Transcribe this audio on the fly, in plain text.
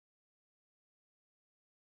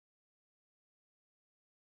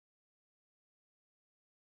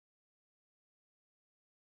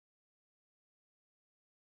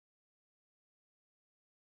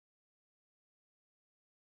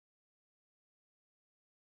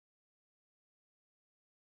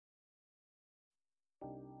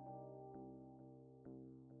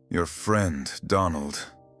Your friend, Donald,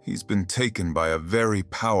 he's been taken by a very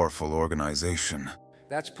powerful organization.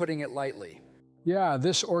 That's putting it lightly. Yeah,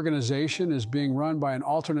 this organization is being run by an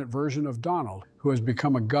alternate version of Donald, who has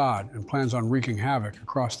become a god and plans on wreaking havoc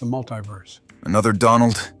across the multiverse. Another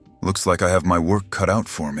Donald? Looks like I have my work cut out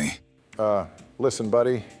for me. Listen,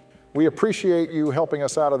 buddy. We appreciate you helping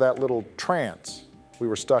us out of that little trance we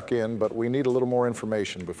were stuck in, but we need a little more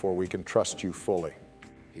information before we can trust you fully.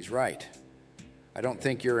 He's right. I don't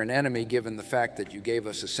think you're an enemy given the fact that you gave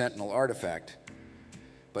us a Sentinel artifact.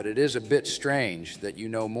 But it is a bit strange that you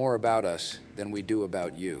know more about us than we do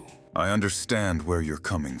about you. I understand where you're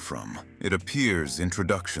coming from. It appears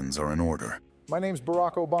introductions are in order. My name's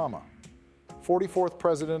Barack Obama, 44th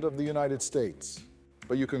President of the United States.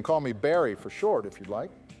 But you can call me Barry for short if you'd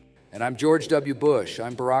like. And I'm George W. Bush.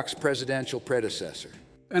 I'm Barack's presidential predecessor.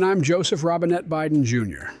 And I'm Joseph Robinette Biden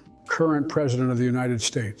Jr., current President of the United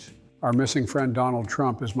States. Our missing friend Donald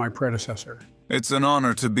Trump is my predecessor. It's an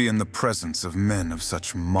honor to be in the presence of men of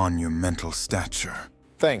such monumental stature.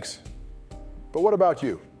 Thanks. But what about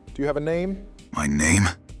you? Do you have a name? My name?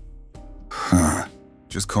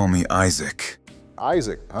 Just call me Isaac.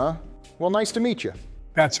 Isaac, huh? Well, nice to meet you.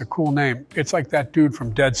 That's a cool name. It's like that dude from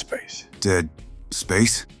Dead Space. Dead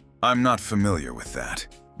Space? I'm not familiar with that.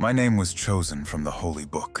 My name was chosen from the Holy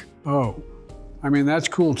Book. Oh, I mean, that's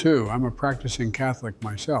cool too. I'm a practicing Catholic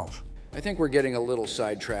myself. I think we're getting a little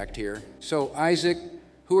sidetracked here. So, Isaac,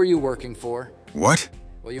 who are you working for? What?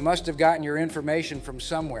 Well, you must have gotten your information from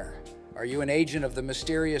somewhere. Are you an agent of the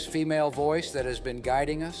mysterious female voice that has been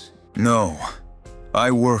guiding us? No.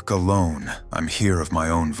 I work alone. I'm here of my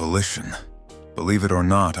own volition. Believe it or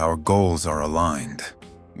not, our goals are aligned.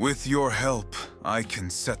 With your help, I can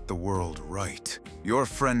set the world right. Your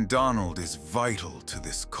friend Donald is vital to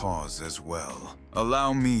this cause as well.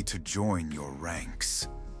 Allow me to join your ranks.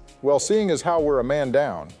 Well, seeing as how we're a man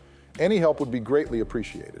down, any help would be greatly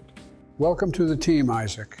appreciated. Welcome to the team,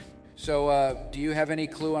 Isaac. So, do you have any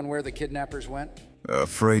clue on where the kidnappers went?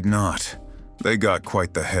 Afraid not. They got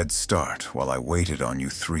quite the head start while I waited on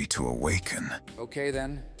you three to awaken. Okay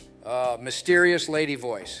then. Mysterious lady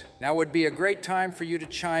voice. Now would be a great time for you to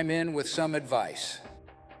chime in with some advice.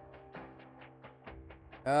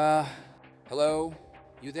 Hello?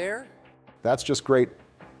 You there? That's just great.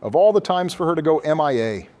 Of all the times for her to go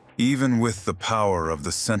MIA. Even with the power of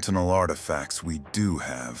the Sentinel artifacts we do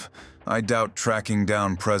have, I doubt tracking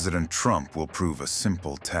down President Trump will prove a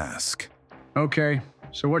simple task. Okay,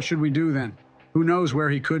 so what should we do then? Who knows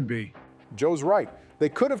where he could be? Joe's right. They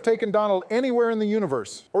could have taken Donald anywhere in the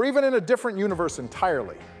universe, or even in a different universe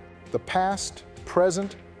entirely. The past,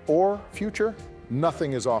 present, or future,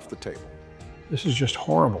 nothing is off the table. This is just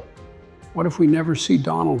horrible. What if we never see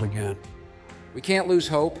Donald again? We can't lose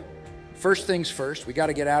hope. First things first, we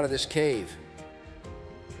gotta get out of this cave.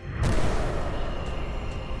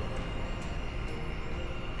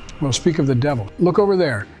 Well, speak of the devil. Look over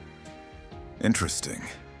there. Interesting.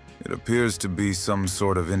 It appears to be some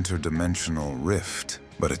sort of interdimensional rift,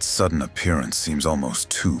 but its sudden appearance seems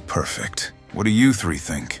almost too perfect. What do you three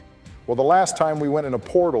think? Well, the last time we went in a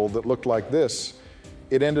portal that looked like this,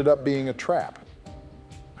 it ended up being a trap.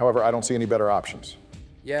 However, I don't see any better options.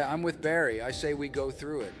 Yeah, I'm with Barry. I say we go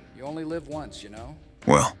through it. You only live once, you know?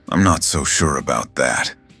 Well, I'm not so sure about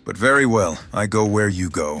that. But very well, I go where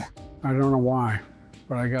you go. I don't know why,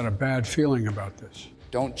 but I got a bad feeling about this.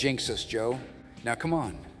 Don't jinx us, Joe. Now come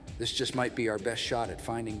on. This just might be our best shot at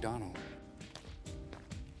finding Donald.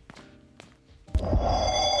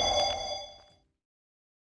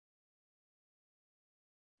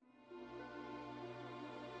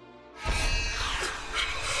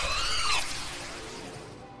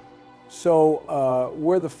 So,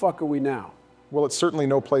 where the fuck are we now? Well, it's certainly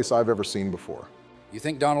no place I've ever seen before. You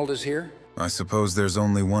think Donald is here? I suppose there's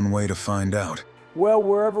only one way to find out. Well,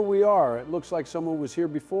 wherever we are, it looks like someone was here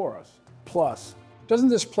before us. Plus, doesn't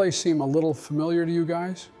this place seem a little familiar to you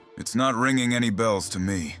guys? It's not ringing any bells to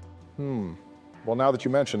me. Well, now that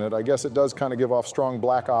you mention it, I guess it does kind of give off strong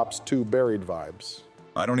Black Ops 2 Buried vibes.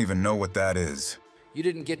 I don't even know what that is. You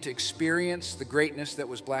didn't get to experience the greatness that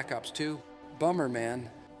was Black Ops 2? Bummer, man.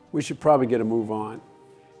 We should probably get a move on.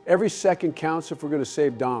 Every second counts if we're going to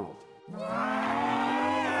save Donald.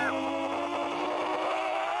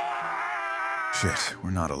 Shit,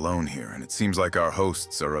 we're not alone here, and it seems like our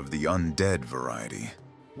hosts are of the undead variety.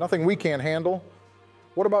 Nothing we can't handle.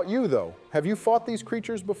 What about you, though? Have you fought these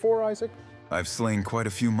creatures before, Isaac? I've slain quite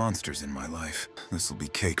a few monsters in my life. This'll be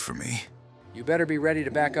cake for me. You better be ready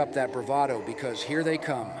to back up that bravado, because here they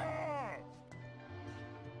come.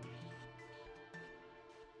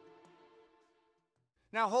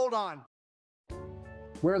 Now hold on.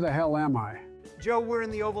 Where the hell am I? Joe, we're in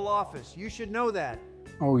the Oval Office. You should know that.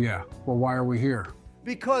 Oh yeah, well why are we here?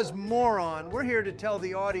 Because, moron, we're here to tell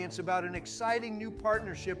the audience about an exciting new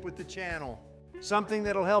partnership with the channel. Something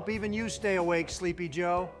that'll help even you stay awake, Sleepy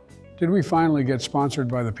Joe. Did we finally get sponsored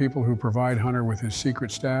by the people who provide Hunter with his secret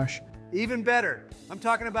stash? Even better, I'm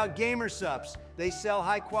talking about Gamer Sups. They sell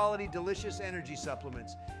high-quality, delicious energy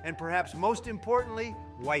supplements. And perhaps most importantly,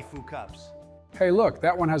 waifu cups. Hey look,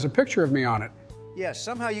 that one has a picture of me on it. Yes,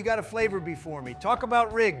 somehow you got a flavor before me. Talk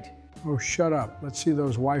about rigged. Oh, shut up. Let's see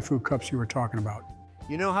those waifu cups you were talking about.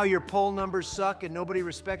 You know how your poll numbers suck and nobody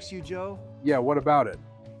respects you, Joe? Yeah, what about it?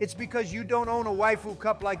 It's because you don't own a waifu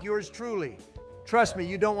cup like yours truly. Trust me,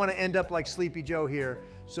 you don't want to end up like Sleepy Joe here.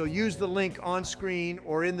 So use the link on screen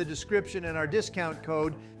or in the description and our discount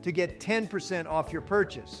code to get 10% off your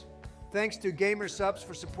purchase. Thanks to Gamer Sups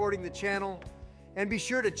for supporting the channel, and be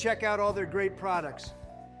sure to check out all their great products.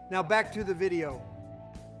 Now back to the video.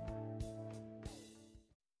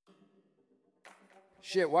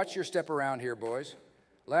 Shit, watch your step around here, boys.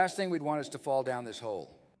 Last thing we'd want is to fall down this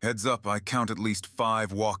hole. Heads up, I count at least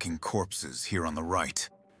 5 walking corpses here on the right.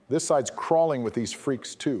 This side's crawling with these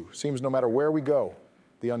freaks too. Seems no matter where we go,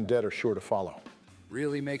 the undead are sure to follow.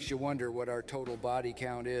 Really makes you wonder what our total body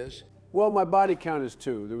count is. Well, my body count is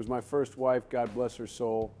 2. There was my first wife, God bless her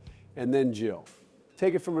soul, and then Jill.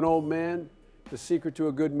 Take it from an old man, the secret to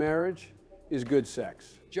a good marriage is good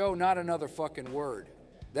sex. Joe, not another fucking word.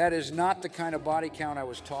 That is not the kind of body count I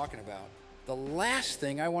was talking about. The last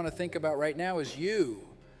thing I want to think about right now is you,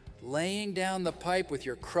 laying down the pipe with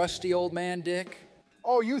your crusty old man dick.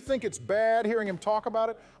 Oh, you think it's bad hearing him talk about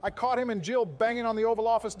it? I caught him and Jill banging on the Oval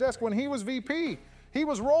Office desk when he was VP. He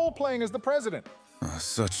was role-playing as the president.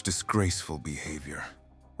 Such disgraceful behavior.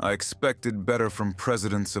 I expected better from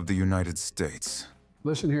presidents of the United States.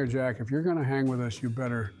 Listen here, Jack, if you're gonna hang with us, you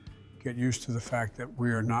better get used to the fact that we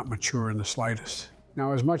are not mature in the slightest.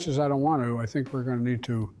 Now, as much as I don't want to, I think we're gonna need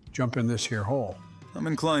to jump in this here hole. I'm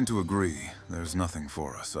inclined to agree. There's nothing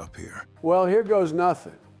for us up here. Well, here goes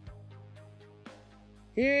nothing.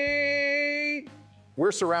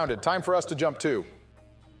 We're surrounded. Time for us to jump too.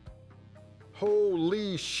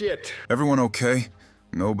 Holy shit. Everyone okay?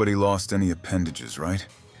 Nobody lost any appendages, right?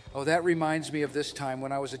 Oh, that reminds me of this time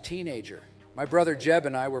when I was a teenager. My brother Jeb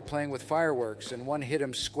and I were playing with fireworks, and one hit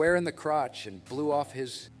him square in the crotch and blew off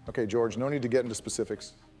his... Okay, George, no need to get into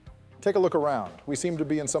specifics. Take a look around. We seem to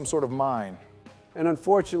be in some sort of mine. And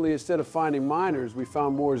unfortunately, instead of finding miners, we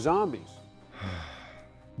found more zombies.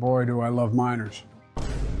 Boy, do I love miners.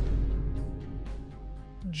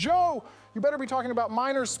 Joe, you better be talking about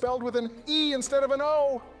miners spelled with an E instead of an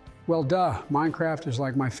O. Well, duh, Minecraft is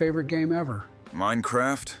like my favorite game ever.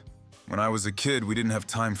 Minecraft? When I was a kid, we didn't have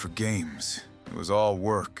time for games. It was all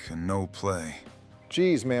work and no play.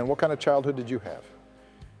 Geez, man, what kind of childhood did you have?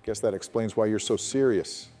 Guess that explains why you're so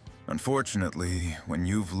serious. Unfortunately, when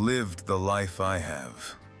you've lived the life I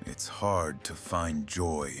have, it's hard to find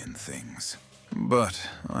joy in things. But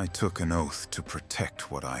I took an oath to protect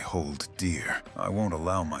what I hold dear. I won't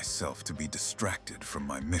allow myself to be distracted from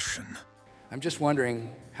my mission. I'm just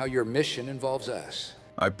wondering how your mission involves us.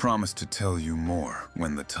 I promise to tell you more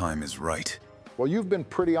when the time is right. Well, you've been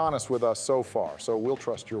pretty honest with us so far, so we'll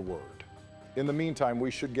trust your word. In the meantime,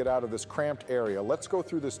 we should get out of this cramped area. Let's go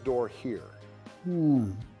through this door here.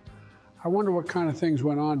 I wonder what kind of things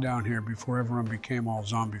went on down here before everyone became all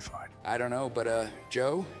zombified. I don't know, but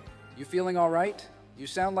Joe, you feeling all right? You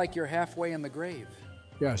sound like you're halfway in the grave.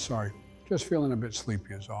 Yeah, sorry. Just feeling a bit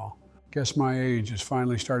sleepy is all. Guess my age is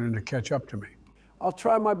finally starting to catch up to me. I'll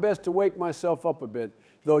try my best to wake myself up a bit,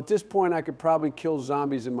 though at this point I could probably kill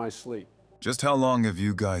zombies in my sleep. Just how long have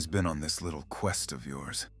you guys been on this little quest of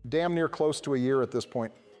yours? Damn near close to a year at this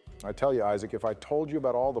point. I tell you, Isaac, if I told you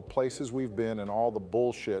about all the places we've been and all the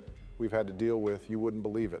bullshit we've had to deal with, you wouldn't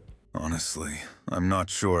believe it. Honestly, I'm not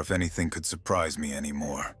sure if anything could surprise me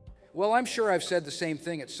anymore. Well, I'm sure I've said the same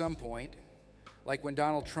thing at some point, like when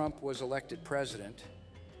Donald Trump was elected president.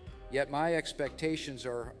 Yet my expectations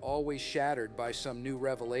are always shattered by some new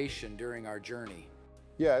revelation during our journey.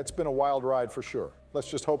 Yeah, it's been a wild ride for sure. Let's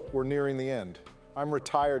just hope we're nearing the end. I'm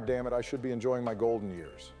retired, damn it. I should be enjoying my golden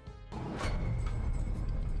years.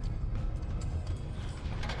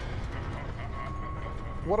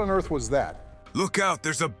 What on earth was that? Look out,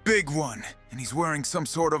 there's a big one, and he's wearing some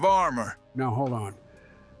sort of armor. Now, hold on.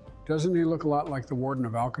 Doesn't he look a lot like the Warden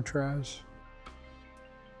of Alcatraz?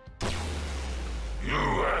 You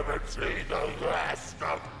haven't seen the last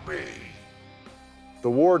of me. The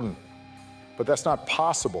Warden. But that's not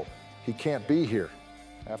possible. He can't be here.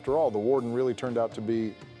 After all, the Warden really turned out to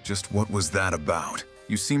be... Just what was that about?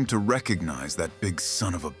 You seem to recognize that big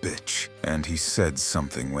son of a bitch. And he said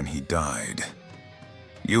something when he died.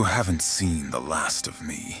 You haven't seen the last of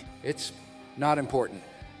me. It's not important.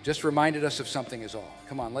 Just reminded us of something is all.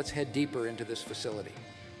 Come on, let's head deeper into this facility.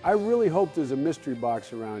 I really hope there's a mystery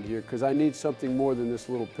box around here, because I need something more than this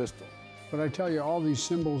little pistol. But I tell you, all these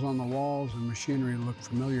symbols on the walls and machinery look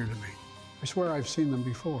familiar to me. I swear I've seen them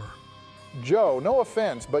before. Joe, no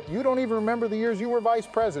offense, but you don't even remember the years you were vice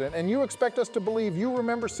president, and you expect us to believe you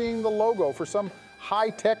remember seeing the logo for some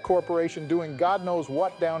high-tech corporation doing God knows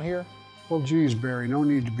what down here? Well, geez, Barry, no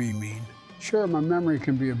need to be mean. Sure, my memory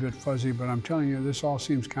can be a bit fuzzy, but I'm telling you, this all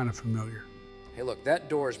seems kind of familiar. Hey, look, that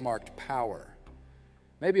door's marked power.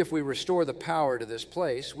 Maybe if we restore the power to this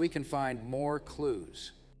place, we can find more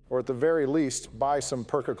clues. Or at the very least, buy some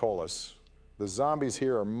Perca-Colas. The zombies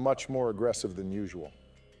here are much more aggressive than usual.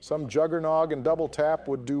 Some juggernog and double tap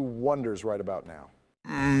would do wonders right about now.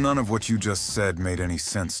 None of what you just said made any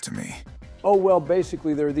sense to me. Oh, well,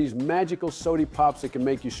 basically, there are these magical sody pops that can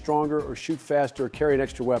make you stronger or shoot faster or carry an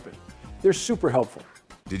extra weapon. They're super helpful.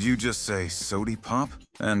 Did you just say sody pop?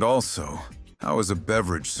 And also, how is a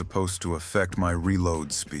beverage supposed to affect my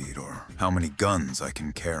reload speed or how many guns I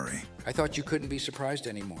can carry? I thought you couldn't be surprised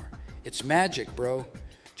anymore. It's magic, bro.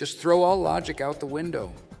 Just throw all logic out the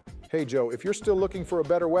window. Hey, Joe, if you're still looking for a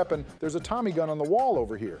better weapon, there's a Tommy gun on the wall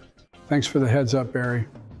over here. Thanks for the heads up, Barry.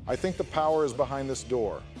 I think the power is behind this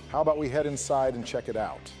door. How about we head inside and check it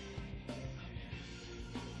out?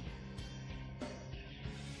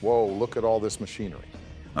 Whoa, look at all this machinery.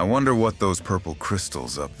 I wonder what those purple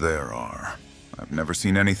crystals up there are. I've never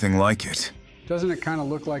seen anything like it. Doesn't it kind of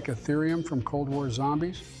look like Aetherium from Cold War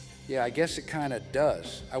Zombies? Yeah, I guess it kind of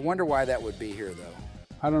does. I wonder why that would be here,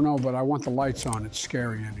 though. I don't know, but I want the lights on. It's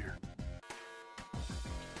scary in here.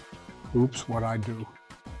 Oops, what'd I do?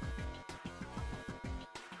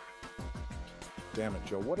 Damn it,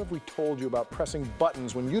 Joe, what have we told you about pressing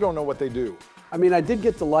buttons when you don't know what they do? I mean, I did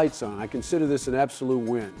get the lights on. I consider this an absolute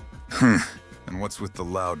win. And what's with the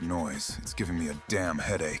loud noise? It's giving me a damn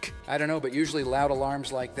headache. I don't know, but usually loud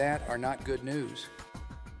alarms like that are not good news.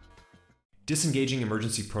 Disengaging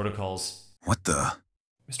emergency protocols. What the?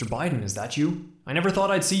 Mr. Biden, is that you? I never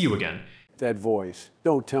thought I'd see you again. That voice.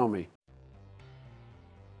 Don't tell me.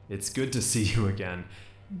 It's good to see you again.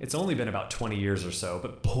 It's only been about 20 years or so,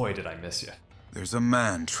 but boy, did I miss you. There's a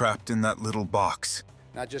man trapped in that little box.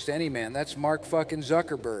 Not just any man, that's Mark fucking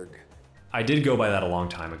Zuckerberg. I did go by that a long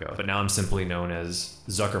time ago, but now I'm simply known as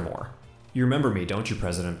Zuckermore. You remember me, don't you,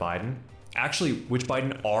 President Biden? Actually, which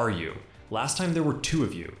Biden are you? Last time there were 2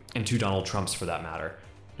 of you, and 2 Donald Trumps for that matter.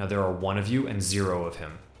 Now there are 1 of you and 0 of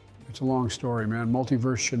him. It's a long story, man.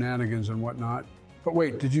 Multiverse shenanigans and whatnot. But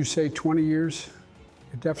wait, did you say 20 years?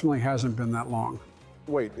 It definitely hasn't been that long.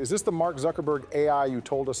 Wait, is this the Mark Zuckerberg AI you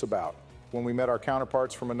told us about when we met our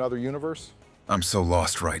counterparts from another universe? I'm so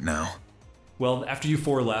lost right now. Well, after you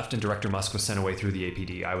 4 left and Director Musk was sent away through the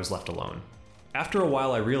APD, I was left alone. After a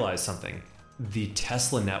while, I realized something. The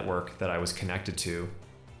Tesla network that I was connected to,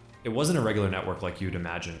 it wasn't a regular network like you'd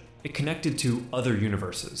imagine. It connected to other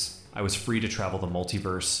universes. I was free to travel the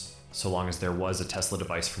multiverse, so long as there was a Tesla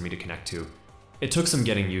device for me to connect to. It took some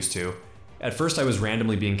getting used to. At first, I was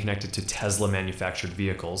randomly being connected to Tesla-manufactured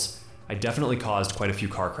vehicles. I definitely caused quite a few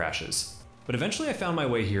car crashes. But eventually I found my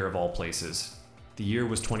way here of all places. The year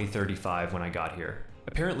was 2035 when I got here.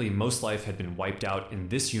 Apparently, most life had been wiped out in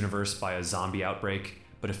this universe by a zombie outbreak,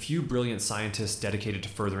 but a few brilliant scientists dedicated to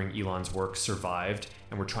furthering Elon's work survived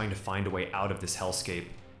and were trying to find a way out of this hellscape.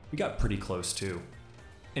 We got pretty close too.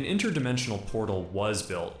 An interdimensional portal was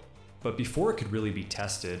built, but before it could really be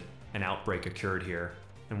tested, an outbreak occurred here,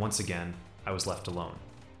 and once again, I was left alone.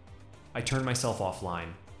 I turned myself offline,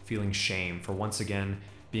 feeling shame for once again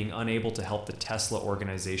being unable to help the Tesla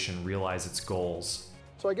organization realize its goals.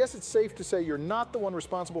 So I guess it's safe to say you're not the one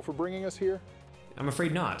responsible for bringing us here? I'm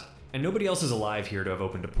afraid not, and nobody else is alive here to have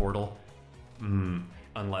opened a portal.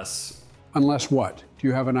 Unless... Unless what? Do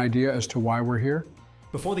you have an idea as to why we're here?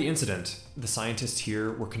 Before the incident, the scientists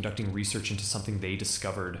here were conducting research into something they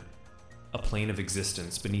discovered. A plane of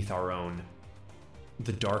existence beneath our own.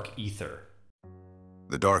 The Dark Aether.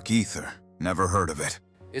 The Dark Aether. Never heard of it.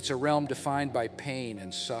 It's a realm defined by pain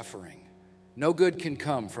and suffering. No good can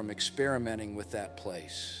come from experimenting with that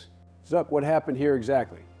place. Zuck, what happened here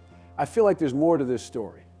exactly? I feel like there's more to this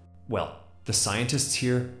story. Well, the scientists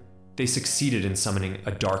here, they succeeded in summoning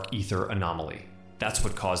a Dark Aether anomaly. That's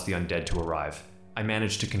what caused the undead to arrive. I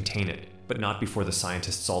managed to contain it, but not before the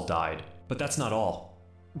scientists all died. But that's not all.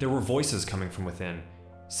 There were voices coming from within,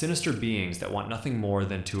 sinister beings that want nothing more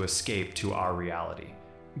than to escape to our reality.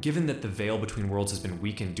 Given that the veil between worlds has been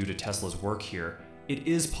weakened due to Tesla's work here, it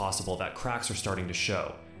is possible that cracks are starting to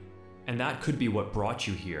show. And that could be what brought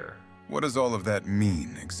you here. What does all of that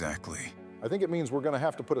mean, exactly? I think it means we're going to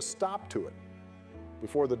have to put a stop to it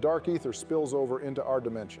before the Dark Aether spills over into our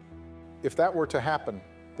dimension. If that were to happen,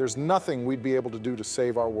 there's nothing we'd be able to do to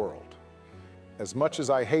save our world. As much as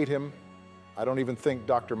I hate him, I don't even think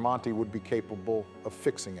Dr. Monty would be capable of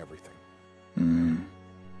fixing everything.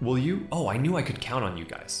 Will you? Oh, I knew I could count on you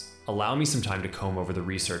guys. Allow me some time to comb over the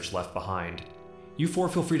research left behind. You four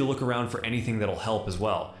feel free to look around for anything that'll help as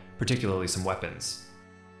well, particularly some weapons.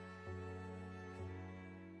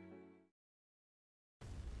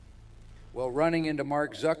 Well, running into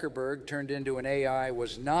Mark Zuckerberg turned into an AI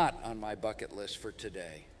was not on my bucket list for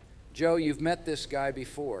today. Joe, you've met this guy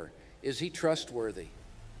before. Is he trustworthy?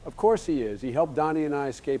 Of course he is. He helped Donnie and I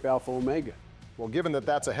escape Alpha Omega. Well, given that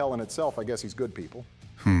that's a hell in itself, I guess he's good people.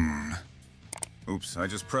 Oops, I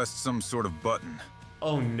just pressed some sort of button.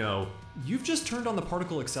 Oh no, you've just turned on the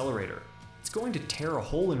particle accelerator. It's going to tear a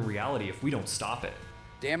hole in reality if we don't stop it.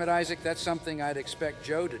 Damn it, Isaac, that's something I'd expect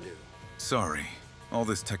Joe to do. Sorry, all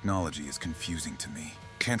this technology is confusing to me.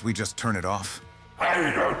 Can't we just turn it off?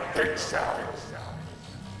 I don't think so.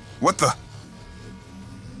 What the?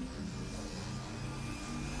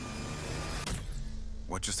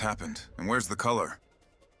 What just happened? And where's the color?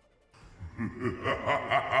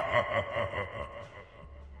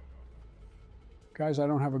 Guys, I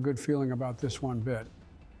don't have a good feeling about this one bit.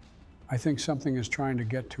 I think something is trying to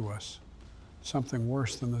get to us. Something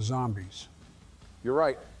worse than the zombies. You're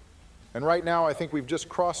right. And right now, I think we've just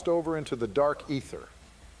crossed over into the Dark Aether.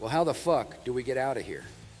 Well, how the fuck do we get out of here?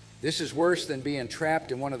 This is worse than being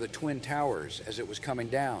trapped in one of the Twin Towers as it was coming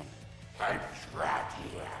down. I'm trapped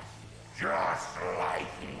here, just like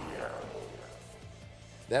you.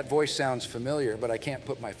 That voice sounds familiar, but I can't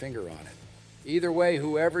put my finger on it. Either way,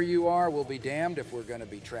 whoever you are will be damned if we're gonna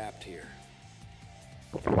be trapped here.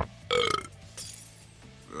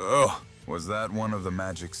 Oh, was that one of the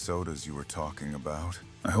magic sodas you were talking about?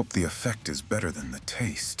 I hope the effect is better than the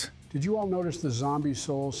taste. Did you all notice the zombie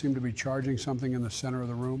souls seem to be charging something in the center of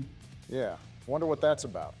the room? Yeah, wonder what that's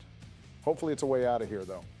about. Hopefully it's a way out of here,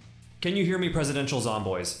 though. Can you hear me, Presidential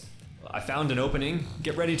Zomboys? I found an opening.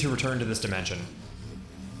 Get ready to return to this dimension.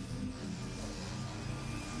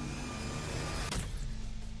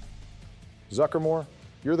 Zuckermore,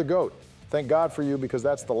 you're the GOAT. Thank God for you, because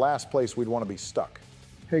that's the last place we'd want to be stuck.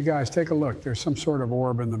 Hey guys, take a look. There's some sort of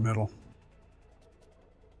orb in the middle.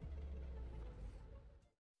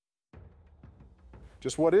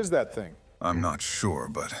 Just what is that thing? I'm not sure,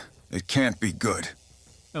 but it can't be good.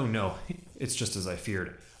 Oh no, it's just as I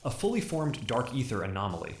feared. A fully formed Dark Aether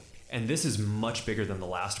anomaly. And this is much bigger than the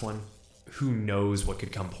last one. Who knows what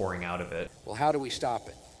could come pouring out of it? Well, how do we stop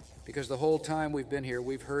it? Because the whole time we've been here,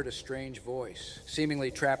 we've heard a strange voice,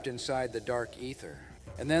 seemingly trapped inside the Dark Aether.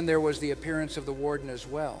 And then there was the appearance of the Warden as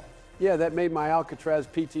well. Yeah, that made my Alcatraz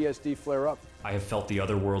PTSD flare up. I have felt the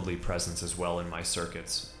otherworldly presence as well in my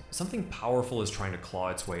circuits. Something powerful is trying to claw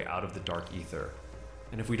its way out of the Dark Aether.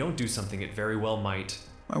 And if we don't do something, it very well might.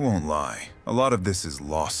 I won't lie. A lot of this is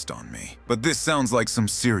lost on me. But this sounds like some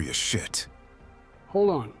serious shit. Hold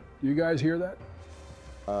on. You guys hear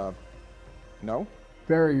that? No?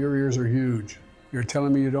 Barry, your ears are huge. You're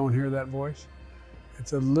telling me you don't hear that voice?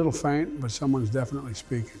 It's a little faint, but someone's definitely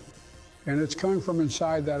speaking. And it's coming from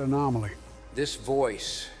inside that anomaly. This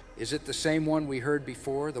voice, is it the same one we heard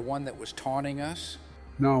before, the one that was taunting us?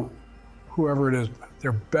 No, whoever it is,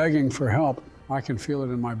 they're begging for help. I can feel it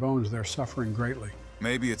in my bones. They're suffering greatly.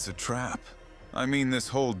 Maybe it's a trap. I mean, this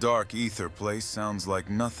whole Dark Aether place sounds like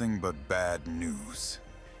nothing but bad news.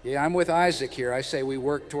 Yeah, I'm with Isaac here. I say we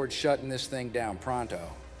work towards shutting this thing down pronto.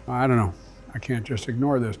 I don't know. I can't just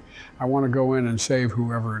ignore this. I want to go in and save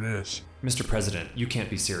whoever it is. Mr. President, you can't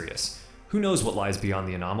be serious. Who knows what lies beyond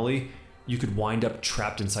the anomaly? You could wind up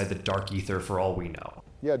trapped inside the Dark Aether for all we know.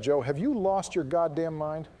 Yeah, Joe, have you lost your goddamn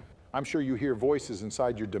mind? I'm sure you hear voices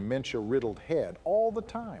inside your dementia-riddled head all the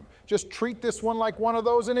time. Just treat this one like one of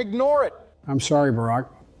those and ignore it. I'm sorry, Barack,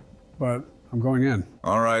 but I'm going in.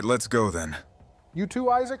 All right, let's go then. You too,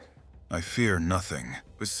 Isaac? I fear nothing.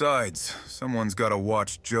 Besides, someone's gotta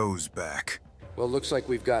watch Joe's back. Well, looks like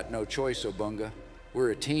we've got no choice, Obunga.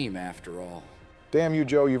 We're a team, after all. Damn you,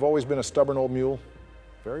 Joe. You've always been a stubborn old mule.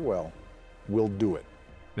 Very well. We'll do it.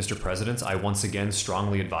 Mr. President, I once again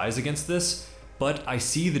strongly advise against this, but I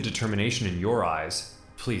see the determination in your eyes.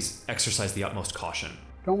 Please, exercise the utmost caution.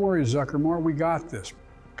 Don't worry, Zuckermore. We got this.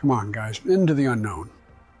 Come on, guys. Into the unknown.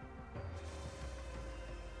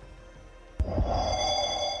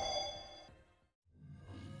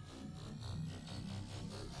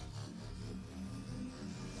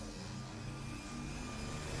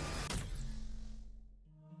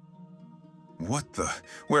 What the?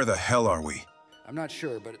 Where the hell are we? I'm not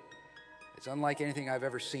sure, but it's unlike anything I've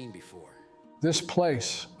ever seen before. This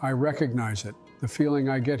place, I recognize it. The feeling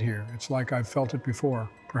I get here, it's like I've felt it before,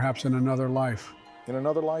 perhaps in another life. In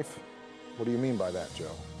another life? What do you mean by that,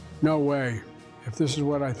 Joe? No way. If this is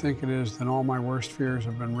what I think it is, then all my worst fears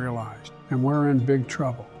have been realized, and we're in big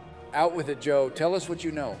trouble. Out with it, Joe. Tell us what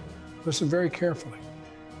you know. Listen very carefully.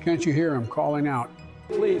 Can't you hear him calling out?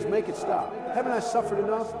 Please, make it stop. Haven't I suffered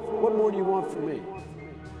enough? What more do you want from me?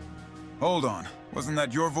 Hold on. Wasn't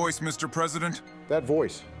that your voice, Mr. President? That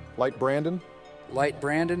voice. Light Brandon? Light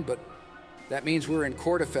Brandon, but that means we're in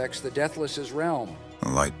Cortifex, the Deathless's realm.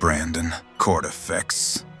 Light Brandon,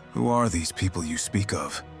 Cortifex. Who are these people you speak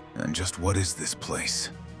of? And just what is this place?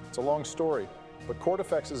 It's a long story, but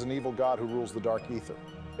Cortifex is an evil god who rules the Dark Aether.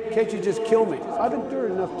 Can't you just kill me? I've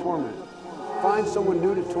endured enough torment. Find someone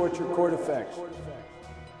new to torture Cortifex.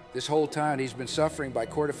 This whole time he's been suffering by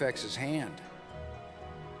Cortifex's hand.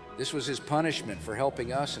 This was his punishment for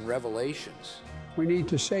helping us in Revelations. We need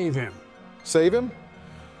to save him. Save him?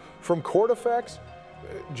 From Cortifex?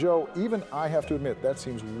 Joe, even I have to admit, that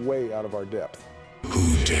seems way out of our depth.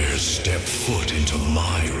 Who dares step foot into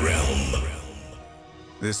my realm?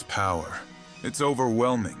 This power. It's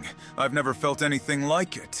overwhelming. I've never felt anything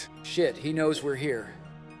like it. Shit, he knows we're here.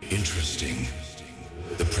 Interesting.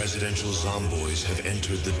 The Presidential Zomboys have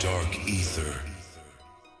entered the Dark Aether.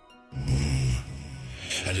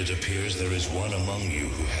 And it appears there is one among you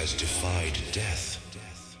who has defied death.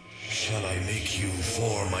 Shall I make you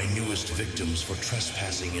four my newest victims for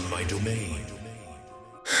trespassing in my domain?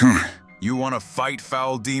 You want to fight,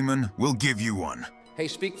 foul demon? We'll give you one. Hey,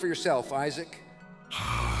 speak for yourself, Isaac. A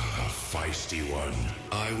feisty one.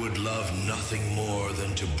 I would love nothing more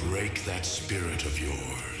than to break that spirit of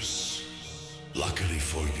yours. Luckily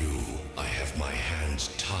for you, I have my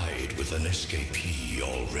hands tied with an escapee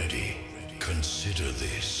already. Consider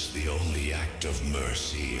this the only act of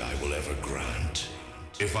mercy I will ever grant.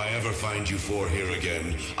 If I ever find you four here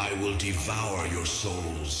again, I will devour your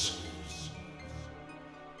souls.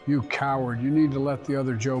 You coward, you need to let the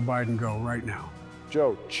other Joe Biden go right now.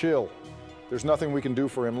 Joe, chill. There's nothing we can do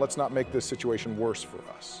for him. Let's not make this situation worse for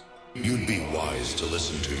us. You'd be wise to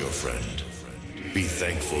listen to your friend. Be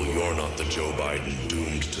thankful you're not the Joe Biden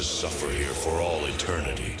doomed to suffer here for all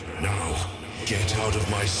eternity. Now, get out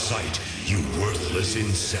of my sight, you worthless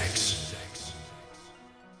insects.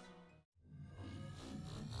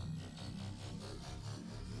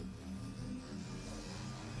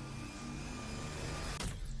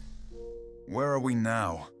 Where are we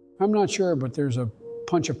now? I'm not sure, but there's a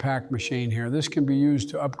punch-a-pack machine here. This can be used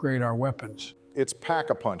to upgrade our weapons. It's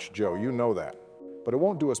pack-a-punch, Joe, you know that. But it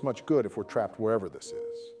won't do us much good if we're trapped wherever this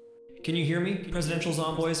is. Can you hear me, Presidential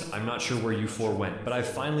Zomboys? I'm not sure where you four went, but I've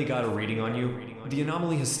finally got a reading on you. The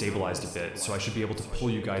anomaly has stabilized a bit, so I should be able to pull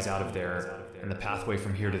you guys out of there, and the pathway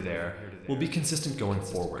from here to there will be consistent going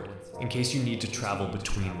forward, in case you need to travel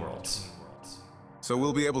between worlds. So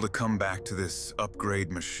we'll be able to come back to this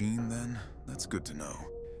upgrade machine then? That's good to know.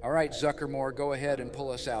 All right, Zuckermore, go ahead and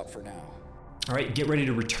pull us out for now. All right, get ready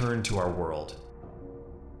to return to our world.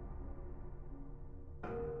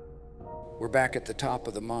 We're back at the top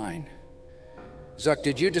of the mine. Zuck,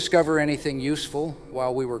 did you discover anything useful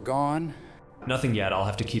while we were gone? Nothing yet. I'll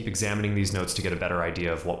have to keep examining these notes to get a better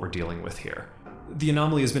idea of what we're dealing with here. The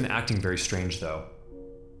anomaly has been acting very strange, though.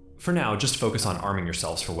 For now, just focus on arming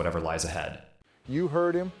yourselves for whatever lies ahead. You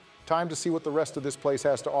heard him. Time to see what the rest of this place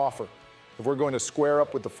has to offer. If we're going to square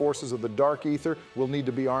up with the forces of the Dark Aether, we'll need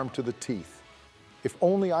to be armed to the teeth. If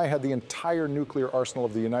only I had the entire nuclear arsenal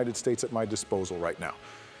of the United States at my disposal right now.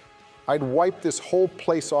 I'd wipe this whole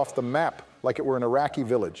place off the map like it were an Iraqi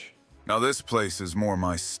village. Now this place is more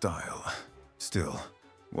my style. Still,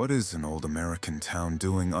 what is an old American town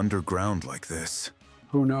doing underground like this?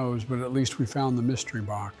 Who knows, but at least we found the mystery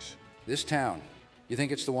box. This town, you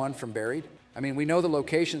think it's the one from Buried? I mean, we know the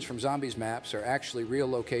locations from Zombies maps are actually real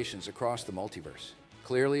locations across the multiverse.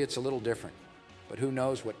 Clearly, it's a little different, but who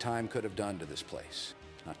knows what time could have done to this place?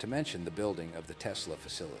 Not to mention the building of the Tesla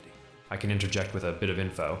facility. I can interject with a bit of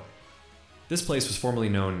info. This place was formerly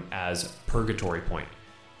known as Purgatory Point,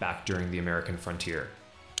 back during the American frontier.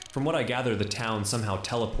 From what I gather, the town somehow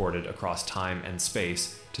teleported across time and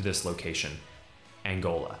space to this location,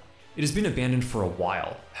 Angola. It has been abandoned for a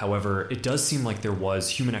while. However, it does seem like there was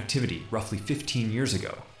human activity roughly 15 years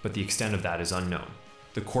ago, but the extent of that is unknown.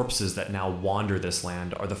 The corpses that now wander this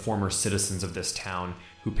land are the former citizens of this town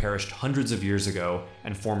who perished hundreds of years ago,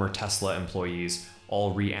 and former Tesla employees,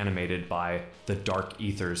 all reanimated by the Dark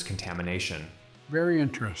Aether's contamination. Very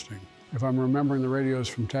interesting. If I'm remembering the radios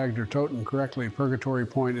from Tag der Toten correctly, Purgatory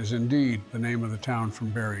Point is indeed the name of the town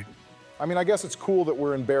from Buried. I mean, I guess it's cool that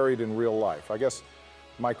we're in Buried in real life. I guess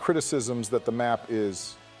my criticism's that the map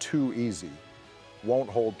is too easy. won't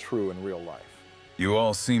hold true in real life. You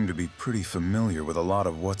all seem to be pretty familiar with a lot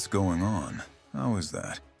of what's going on. How is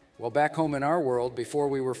that? Well, back home in our world, before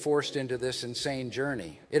we were forced into this insane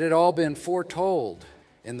journey, it had all been foretold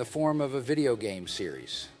in the form of a video game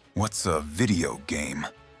series. What's a video game?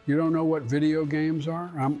 You don't know what video games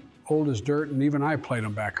are? I'm old as dirt, and even I played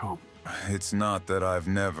them back home. It's not that I've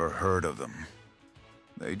never heard of them.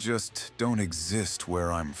 They just don't exist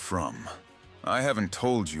where I'm from. I haven't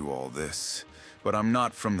told you all this, but I'm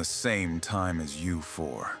not from the same time as you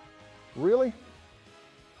four. Really?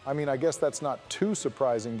 I mean, I guess that's not too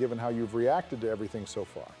surprising given how you've reacted to everything so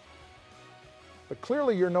far. But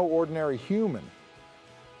clearly you're no ordinary human.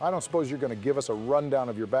 I don't suppose you're going to give us a rundown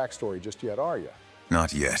of your backstory just yet, are you?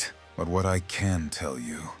 Not yet, but what I can tell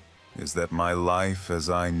you is that my life as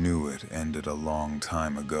I knew it ended a long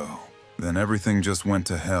time ago. Then everything just went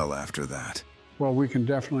to hell after that. Well, we can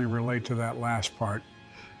definitely relate to that last part.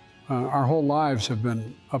 Our whole lives have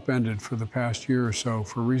been upended for the past year or so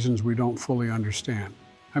for reasons we don't fully understand.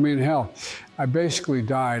 I mean, hell, I basically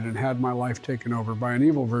died and had my life taken over by an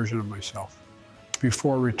evil version of myself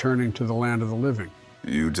before returning to the land of the living.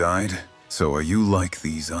 You died? So are you like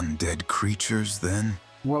these undead creatures then?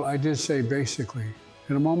 Well, I did say basically.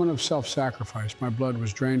 In a moment of self-sacrifice, my blood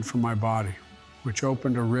was drained from my body, which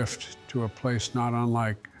opened a rift to a place not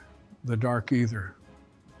unlike the Dark Aether,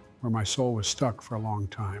 where my soul was stuck for a long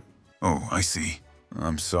time. Oh, I see.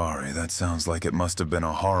 I'm sorry, that sounds like it must have been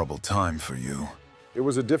a horrible time for you. It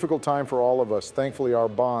was a difficult time for all of us. Thankfully, our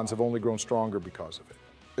bonds have only grown stronger because of it.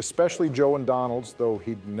 Especially Joe and Donald's, though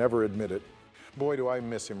he'd never admit it. Boy, do I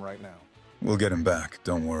miss him right now. We'll get him back,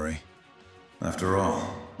 don't worry. After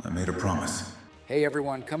all, I made a promise. Hey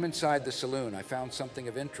everyone, come inside the saloon. I found something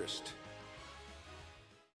of interest.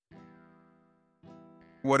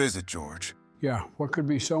 What is it, George? Yeah, what could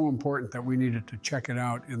be so important that we needed to check it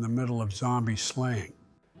out in the middle of zombie slaying?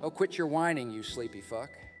 Oh, quit your whining, you sleepy fuck.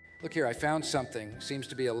 Look here, I found something. Seems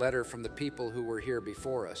to be a letter from the people who were here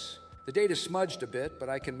before us. The date is smudged a bit, but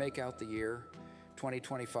I can make out the year,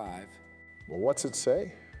 2025. Well, what's it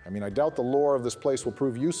say? I mean, I doubt the lore of this place will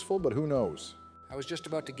prove useful, but who knows? I was just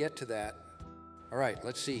about to get to that. All right,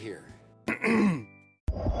 let's see here.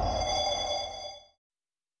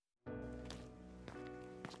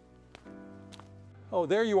 Oh,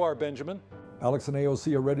 there you are, Benjamin. Alex and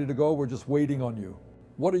AOC are ready to go. We're just waiting on you.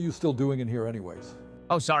 What are you still doing in here anyways?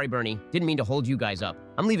 Oh, sorry, Bernie. Didn't mean to hold you guys up.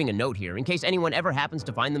 I'm leaving a note here in case anyone ever happens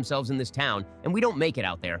to find themselves in this town and we don't make it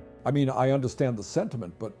out there. I mean, I understand the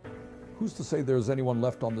sentiment, but who's to say there's anyone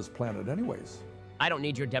left on this planet anyways? I don't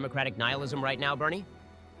need your democratic nihilism right now, Bernie.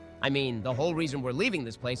 I mean, the whole reason we're leaving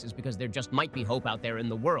this place is because there just might be hope out there in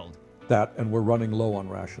the world. That, and we're running low on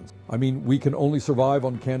rations. I mean, we can only survive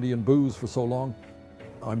on candy and booze for so long.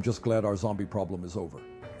 I'm just glad our zombie problem is over.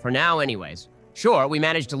 For now, anyways. Sure, we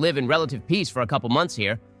managed to live in relative peace for a couple months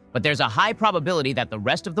here, but there's a high probability that the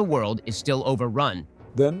rest of the world is still overrun.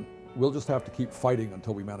 Then we'll just have to keep fighting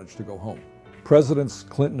until we manage to go home. Presidents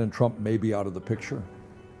Clinton and Trump may be out of the picture,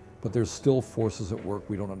 but there's still forces at work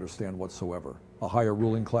we don't understand whatsoever. A higher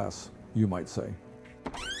ruling class, you might say.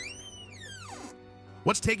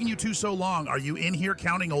 What's taking you two so long? Are you in here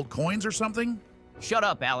counting old coins or something? Shut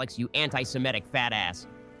up, Alex, you anti-Semitic fat ass.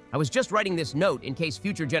 I was just writing this note in case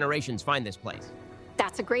future generations find this place.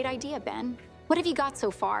 That's a great idea, Ben. What have you got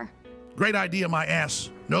so far? Great idea, my ass.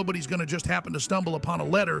 Nobody's gonna just happen to stumble upon a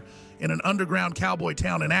letter in an underground cowboy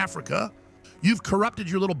town in Africa. You've corrupted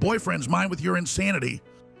your little boyfriend's mind with your insanity.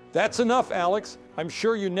 That's enough, Alex. I'm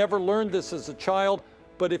sure you never learned this as a child,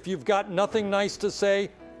 but if you've got nothing nice to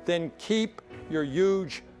say, then keep your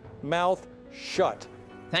huge mouth shut.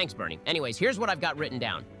 Thanks, Bernie. Anyways, here's what I've got written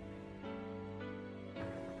down.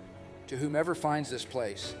 To whomever finds this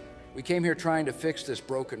place, we came here trying to fix this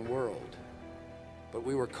broken world. But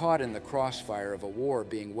we were caught in the crossfire of a war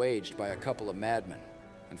being waged by a couple of madmen.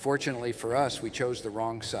 Unfortunately for us, we chose the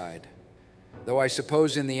wrong side. Though I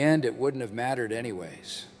suppose in the end it wouldn't have mattered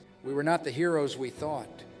anyways. We were not the heroes we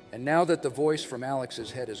thought, and now that the voice from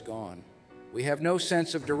Alex's head is gone, we have no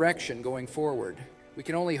sense of direction going forward. We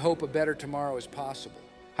can only hope a better tomorrow is possible.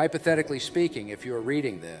 Hypothetically speaking, if you are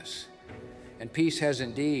reading this, and peace has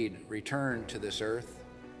indeed returned to this earth,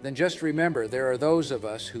 then just remember there are those of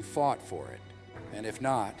us who fought for it. And if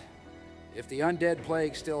not, if the undead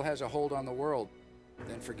plague still has a hold on the world,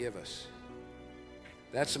 then forgive us.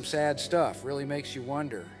 That's some sad stuff. Really makes you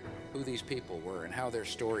wonder who these people were and how their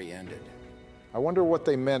story ended. I wonder what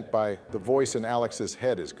they meant by the voice in Alex's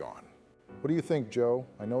head is gone. What do you think, Joe?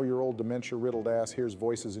 I know your old dementia-riddled ass hears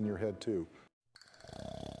voices in your head, too.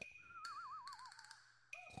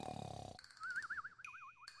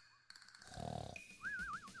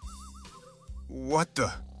 What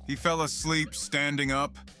the? He fell asleep standing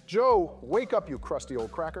up? Joe, wake up, you crusty old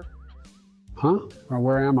cracker. Huh? Well,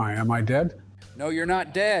 where am I? Am I dead? No, you're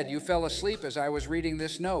not dead. You fell asleep as I was reading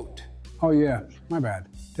this note. Oh, yeah. My bad.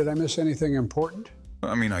 Did I miss anything important?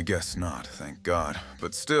 I mean, I guess not, thank God.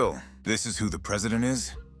 But still, this is who the president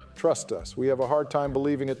is? Trust us, we have a hard time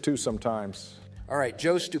believing it too sometimes. All right,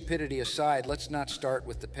 Joe's stupidity aside, let's not start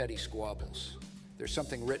with the petty squabbles. There's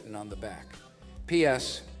something written on the back.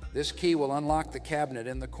 P.S. This key will unlock the cabinet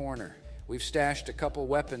in the corner. We've stashed a couple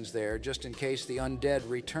weapons there just in case the undead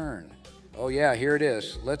return. Oh yeah, here it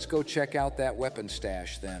is. Let's go check out that weapon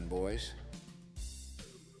stash then, boys.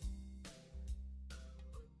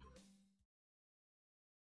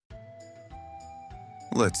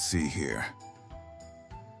 Let's see here.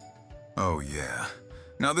 Oh yeah.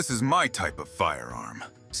 Now this is my type of firearm.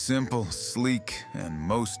 Simple, sleek, and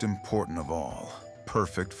most important of all,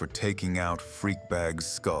 perfect for taking out freakbag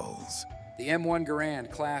skulls. The M1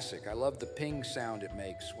 Garand, classic. I love the ping sound it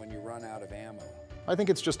makes when you run out of ammo. I think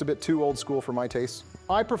it's just a bit too old school for my taste.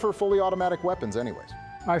 I prefer fully automatic weapons anyways.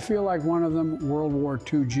 I feel like one of them World War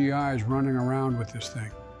II GIs running around with this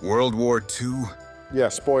thing. World War II? Yeah,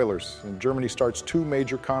 spoilers. And Germany starts 2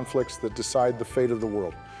 major conflicts that decide the fate of the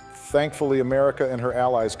world. Thankfully, America and her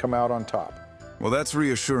allies come out on top. Well, that's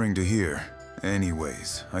reassuring to hear.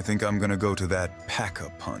 Anyways, I think I'm gonna go to that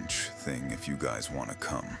pack-a-punch thing if you guys wanna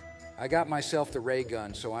come. I got myself the ray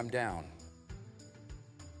gun, so I'm down.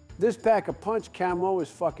 This pack-a-punch camo is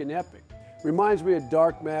fucking epic. Reminds me of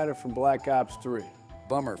Dark Matter from Black Ops 3.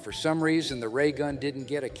 Bummer. For some reason, the ray gun didn't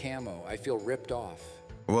get a camo. I feel ripped off.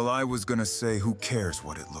 Well, I was gonna say who cares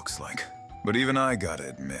what it looks like. But even I gotta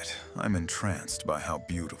admit, I'm entranced by how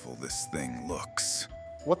beautiful this thing looks.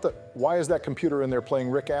 What the? Why is that computer in there playing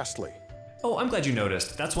Rick Astley? Oh, I'm glad you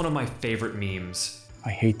noticed. That's one of my favorite memes. I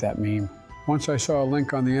hate that meme. Once I saw a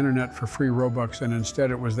link on the internet for free Robux and instead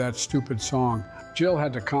it was that stupid song. Jill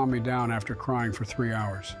had to calm me down after crying for 3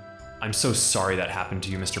 hours. I'm so sorry that happened to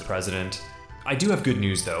you, Mr. President. I do have good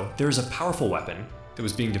news though. There's a powerful weapon that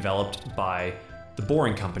was being developed by the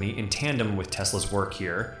Boring Company in tandem with Tesla's work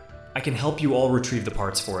here. I can help you all retrieve the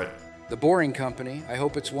parts for it. The Boring Company? I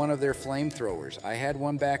hope it's one of their flamethrowers. I had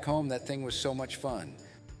one back home. That thing was so much fun.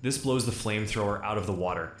 This blows the flamethrower out of the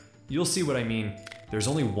water. You'll see what I mean. There's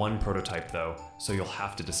only one prototype though, so you'll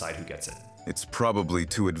have to decide who gets it. It's probably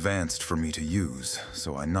too advanced for me to use,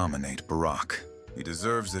 so I nominate Barack. He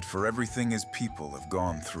deserves it for everything his people have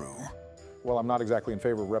gone through. Well, I'm not exactly in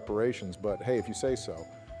favor of reparations, but hey, if you say so.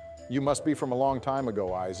 You must be from a long time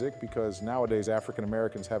ago, Isaac, because nowadays African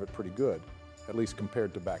Americans have it pretty good, at least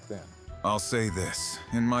compared to back then. I'll say this.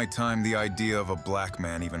 In my time, the idea of a black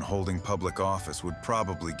man even holding public office would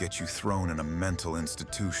probably get you thrown in a mental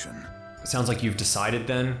institution. Sounds like you've decided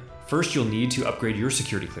then. First, you'll need to upgrade your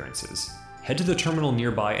security clearances. Head to the terminal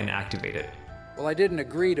nearby and activate it. Well, I didn't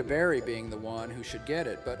agree to Barry being the one who should get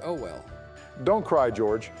it, but oh well. Don't cry,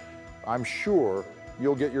 George. I'm sure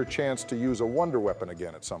you'll get your chance to use a wonder weapon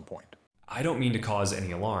again at some point. I don't mean to cause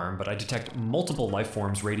any alarm, but I detect multiple life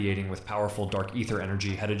forms radiating with powerful Dark Aether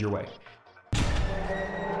energy headed your way.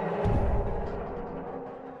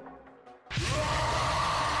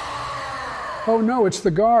 Oh no, it's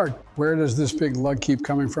the guard. Where does this big lug keep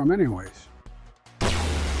coming from anyways?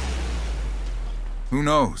 Who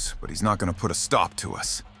knows, but he's not gonna put a stop to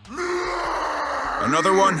us.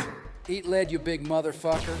 Another one? Eat lead, you big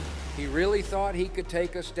motherfucker. He really thought he could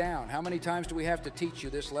take us down. How many times do we have to teach you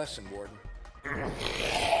this lesson, Warden?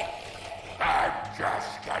 I'm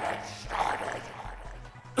just getting started.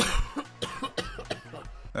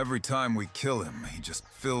 Every time we kill him, he just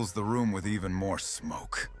fills the room with even more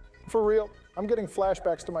smoke. For real, I'm getting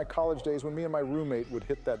flashbacks to my college days when me and my roommate would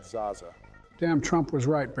hit that Zaza. Damn, Trump was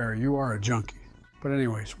right, Barry. You are a junkie. But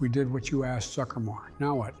anyways, we did what you asked Zuckermore.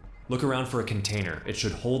 Now what? Look around for a container. It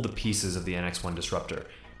should hold the pieces of the NX-1 disruptor.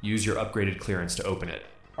 Use your upgraded clearance to open it.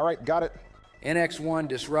 All right, got it. NX-1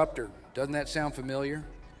 disruptor. Doesn't that sound familiar?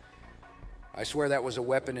 I swear that was a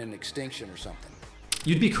weapon in extinction or something.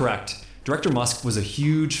 You'd be correct. Director Musk was a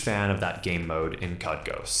huge fan of that game mode in COD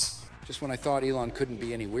Ghosts. Just when I thought Elon couldn't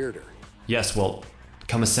be any weirder. Yes, well,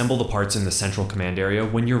 come assemble the parts in the central command area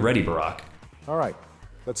when you're ready, Barack. All right,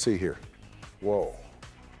 let's see here. Whoa.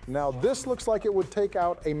 Now this looks like it would take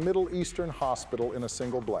out a Middle Eastern hospital in a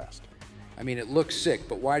single blast. I mean, it looks sick,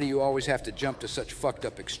 but why do you always have to jump to such fucked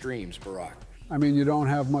up extremes, Barack? I mean, you don't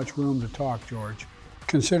have much room to talk, George.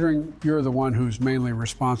 Considering you're the one who's mainly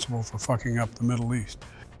responsible for fucking up the Middle East.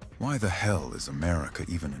 Why the hell is America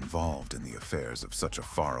even involved in the affairs of such a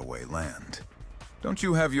faraway land? Don't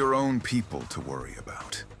you have your own people to worry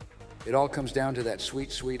about? It all comes down to that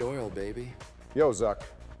sweet, sweet oil, baby. Yo, Zuck.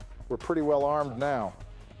 We're pretty well armed now.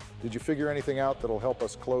 Did you figure anything out that'll help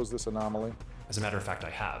us close this anomaly? As a matter of fact, I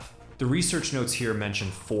have. The research notes here mention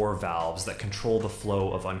 4 valves that control the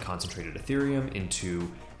flow of unconcentrated Aetherium into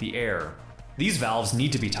the air. These valves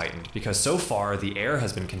need to be tightened because so far the air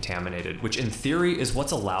has been contaminated, which in theory is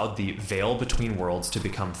what's allowed the veil between worlds to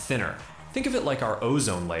become thinner. Think of it like our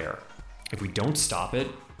ozone layer. If we don't stop it,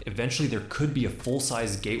 eventually there could be a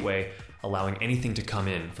full-size gateway allowing anything to come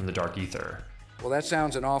in from the Dark Aether. Well, that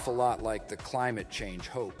sounds an awful lot like the climate change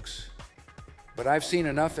hoax. But I've seen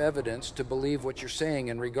enough evidence to believe what you're saying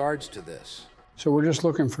in regards to this. So we're just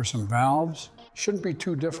looking for some valves. Shouldn't be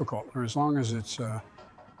too difficult, or as long as it's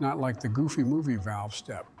not like the Goofy movie valve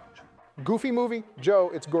step. Goofy movie? Joe,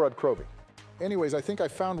 it's Gorod Krovi. Anyways, I think I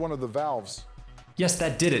found one of the valves. Yes,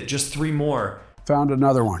 that did it. Just 3 more. Found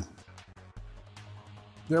another one.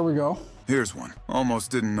 There we go. Here's one. Almost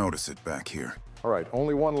didn't notice it back here. All right,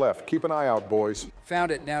 only one left. Keep an eye out, boys. Found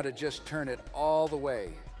it now to just turn it all the way.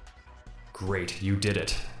 Great, you did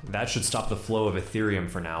it. That should stop the flow of Aetherium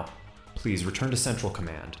for now. Please return to Central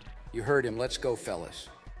Command. You heard him. Let's go, fellas.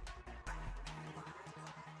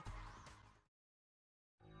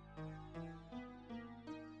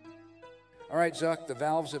 All right, Zuck, the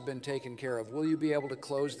valves have been taken care of. Will you be able to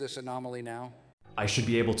close this anomaly now? I should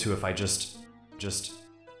be able to if I just...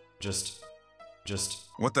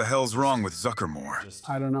 What the hell's wrong with Zuckermore?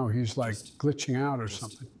 I don't know, he's like glitching out or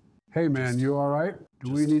something. Hey man, you all right?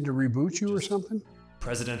 Do we need to reboot you or something?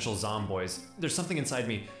 Presidential Zomboys. There's something inside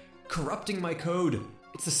me corrupting my code.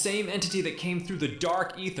 It's the same entity that came through the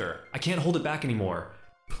Dark Aether. I can't hold it back anymore.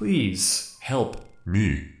 Please, help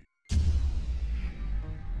me.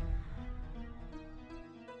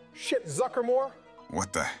 Shit, Zuckermore?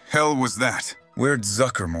 What the hell was that? Where'd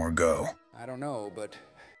Zuckermore go? I don't know, but...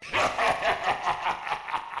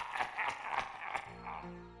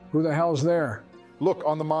 Who the hell's there? Look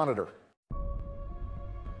on the monitor.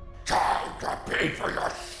 Time to pay for your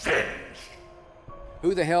sins!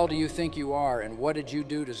 Who the hell do you think you are, and what did you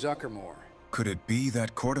do to Zuckermore? Could it be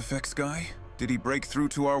that Cortifex guy? Did he break through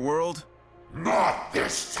to our world? Not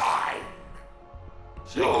this time!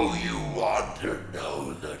 So you want to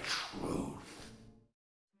know the truth?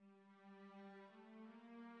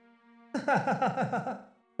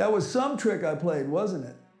 That was some trick I played, wasn't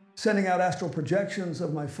it? Sending out astral projections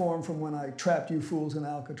of my form from when I trapped you fools in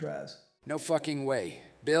Alcatraz. No fucking way.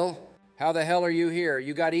 Bill, how the hell are you here?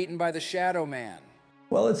 You got eaten by the Shadow Man.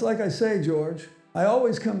 Well, it's like I say, George. I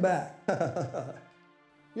always come back.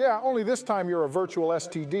 Yeah, only this time you're a virtual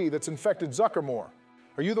STD that's infected Zuckermore.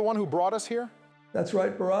 Are you the one who brought us here? That's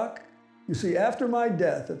right, Barack. You see, after my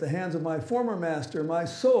death at the hands of my former master, my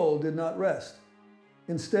soul did not rest.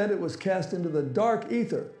 Instead, it was cast into the Dark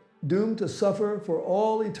Aether, doomed to suffer for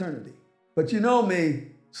all eternity. But you know me,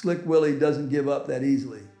 Slick Willie doesn't give up that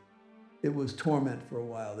easily. It was torment for a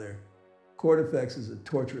while there. Cortifex is a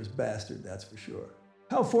torturous bastard, that's for sure.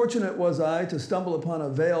 How fortunate was I to stumble upon a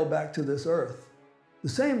veil back to this Earth. The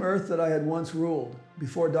same Earth that I had once ruled,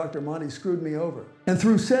 before Dr. Monty screwed me over. And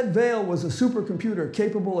through said veil was a supercomputer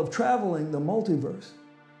capable of traveling the multiverse,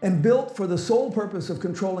 and built for the sole purpose of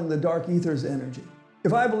controlling the Dark Aether's energy.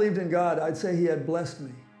 If I believed in God, I'd say he had blessed me.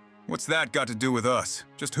 What's that got to do with us?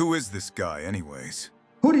 Just who is this guy, anyways?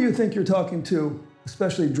 Who do you think you're talking to,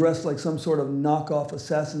 especially dressed like some sort of knockoff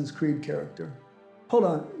Assassin's Creed character? Hold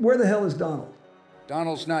on, where the hell is Donald?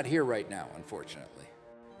 Donald's not here right now, unfortunately.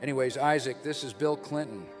 Anyways, Isaac, this is Bill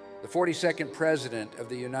Clinton, the 42nd President of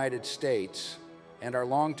the United States, and our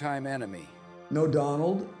longtime enemy. No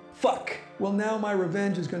Donald? Fuck! Well, now my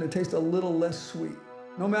revenge is going to taste a little less sweet.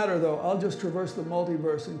 No matter, though, I'll just traverse the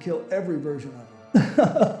multiverse and kill every version of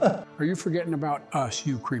him. Are you forgetting about us,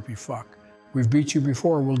 you creepy fuck? We've beat you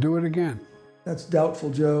before, we'll do it again. That's doubtful,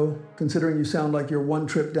 Joe, considering you sound like you're one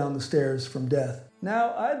trip down the stairs from death.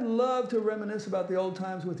 Now, I'd love to reminisce about the old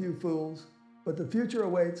times with you fools, but the future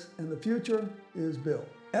awaits, and the future is Bill.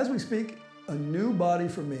 As we speak, a new body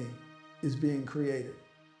for me is being created.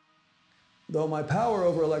 Though my power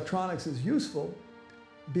over electronics is useful,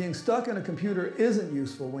 being stuck in a computer isn't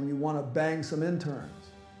useful when you want to bang some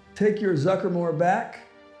interns. Take your Zuckermore back.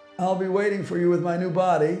 I'll be waiting for you with my new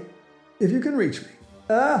body, if you can reach me.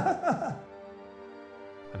 I'm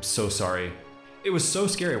so sorry. It was so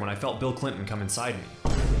scary when I felt Bill Clinton come inside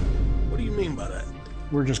me. What do you mean by that?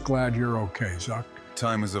 We're just glad you're okay, Zuck.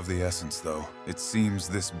 Time is of the essence, though. It seems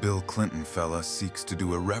this Bill Clinton fella seeks to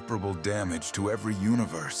do irreparable damage to every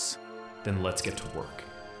universe. Then let's get to work.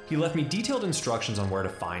 He left me detailed instructions on where to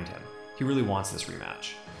find him. He really wants this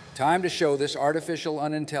rematch. Time to show this artificial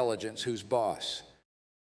unintelligence who's boss.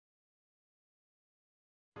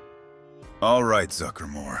 All right,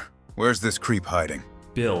 Zuckermore. Where's this creep hiding?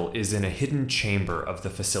 Bill is in a hidden chamber of the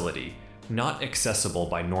facility, not accessible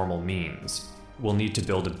by normal means. We'll need to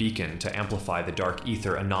build a beacon to amplify the Dark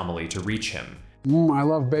Aether anomaly to reach him. I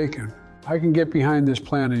love bacon. I can get behind this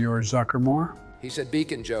plan of yours, Zuckermore. He said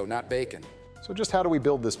beacon, Joe, not bacon. So just how do we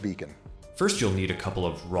build this beacon? First, you'll need a couple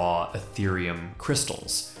of raw Ethereum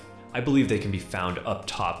crystals. I believe they can be found up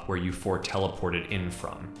top where you teleported in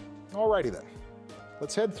from. Alrighty then.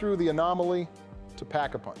 Let's head through the anomaly to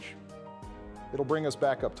Pack-a-Punch. It'll bring us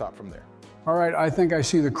back up top from there. All right, I think I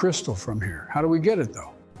see the crystal from here. How do we get it,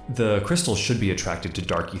 though? The crystal should be attracted to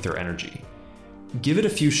Dark Aether energy. Give it a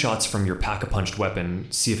few shots from your Pack-a-Punched weapon,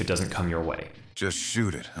 see if it doesn't come your way. Just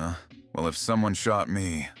shoot it, huh? Well, if someone shot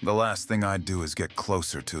me, the last thing I'd do is get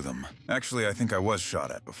closer to them. Actually, I think I was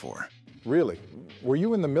shot at before. Really? Were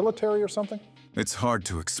you in the military or something? It's hard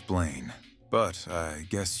to explain, but I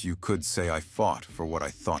guess you could say I fought for what I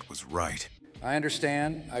thought was right. I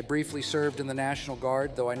understand. I briefly served in the National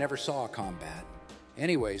Guard, though I never saw combat.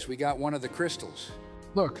 Anyways, we got one of the crystals.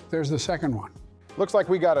 Look, there's the second one. Looks like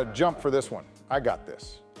we gotta jump for this one. I got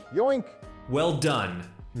this. Yoink! Well done.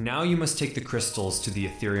 Now you must take the crystals to the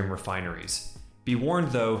Ethereum refineries. Be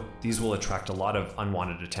warned though, these will attract a lot of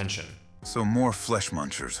unwanted attention. So more flesh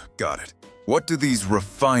munchers, got it. What do these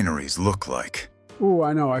refineries look like? Ooh,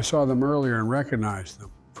 I know, I saw them earlier and recognized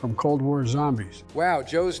them. From Cold War Zombies. Wow,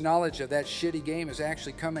 Joe's knowledge of that shitty game is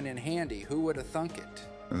actually coming in handy. Who would have thunk it?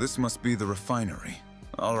 This must be the refinery.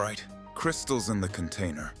 All right, crystals in the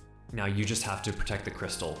container. Now you just have to protect the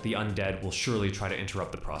crystal. The undead will surely try to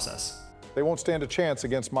interrupt the process. They won't stand a chance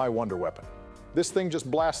against my wonder weapon. This thing just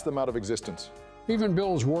blasts them out of existence. Even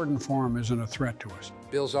Bill's warden form isn't a threat to us.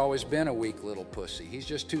 Bill's always been a weak little pussy. He's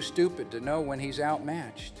just too stupid to know when he's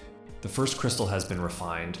outmatched. The first crystal has been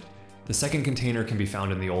refined. The second container can be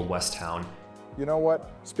found in the old West town. You know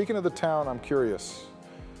what? Speaking of the town, I'm curious.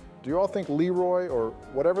 Do you all think Leroy, or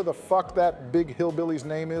whatever the fuck that big hillbilly's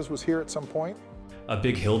name is, was here at some point? A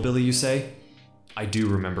big hillbilly, you say? I do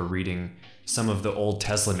remember reading some of the old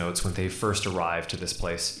Tesla notes when they first arrived to this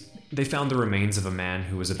place. They found the remains of a man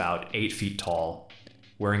who was about 8 feet tall,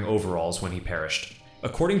 wearing overalls when he perished.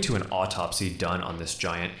 According to an autopsy done on this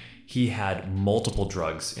giant, he had multiple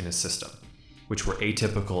drugs in his system, which were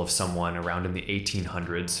atypical of someone around in the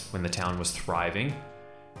 1800s when the town was thriving,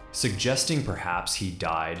 suggesting perhaps he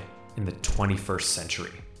died in the 21st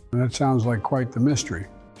century. That sounds like quite the mystery.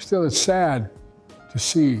 Still, it's sad to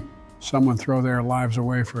see someone throw their lives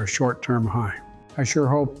away for a short-term high. I sure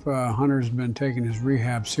hope Hunter's been taking his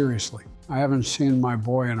rehab seriously. I haven't seen my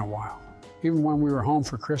boy in a while. Even when we were home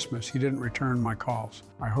for Christmas, he didn't return my calls.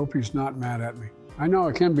 I hope he's not mad at me. I know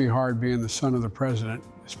it can be hard being the son of the president,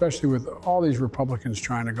 especially with all these Republicans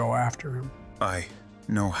trying to go after him. I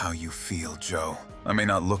know how you feel, Joe. I may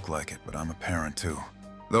not look like it, but I'm a parent too.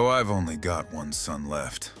 Though I've only got one son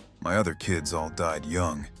left. My other kids all died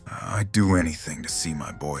young. I'd do anything to see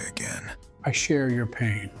my boy again. I share your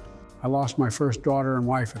pain. I lost my first daughter and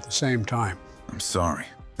wife at the same time. I'm sorry.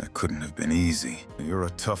 That couldn't have been easy. You're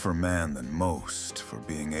a tougher man than most for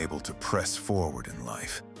being able to press forward in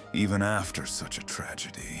life, even after such a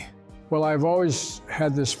tragedy. Well, I've always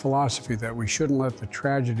had this philosophy that we shouldn't let the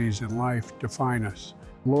tragedies in life define us.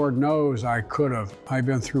 Lord knows I could have. I've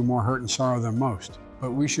been through more hurt and sorrow than most.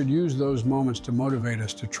 But we should use those moments to motivate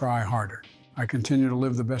us to try harder. I continue to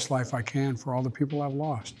live the best life I can for all the people I've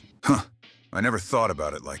lost. Huh. I never thought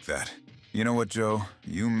about it like that. You know what, Joe?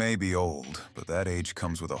 You may be old, but that age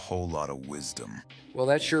comes with a whole lot of wisdom. Well,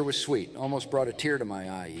 that sure was sweet. Almost brought a tear to my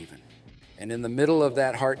eye, even. And in the middle of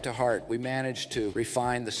that heart-to-heart, we managed to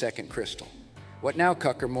refine the second crystal. What now,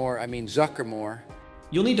 Zuckermore?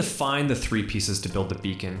 You'll need to find the 3 pieces to build the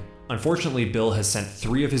beacon. Unfortunately, Bill has sent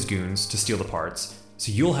 3 of his goons to steal the parts,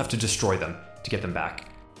 so you'll have to destroy them to get them back.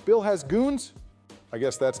 Bill has goons? I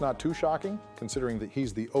guess that's not too shocking, considering that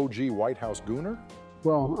he's the OG White House gooner.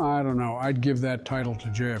 Well, I don't know. I'd give that title to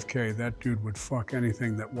JFK. That dude would fuck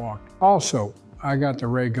anything that walked. Also, I got the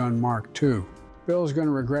ray gun Mark II. Bill's gonna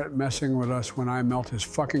regret messing with us when I melt his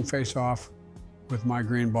fucking face off with my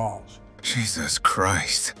green balls. Jesus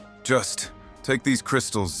Christ. Just take these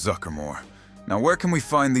crystals, Zuckermore. Now where can we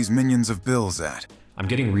find these minions of Bill's at? I'm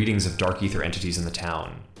getting readings of Dark Aether entities in the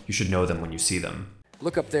town. You should know them when you see them.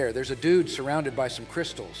 Look up there. There's a dude surrounded by some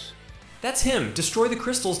crystals. That's him. Destroy the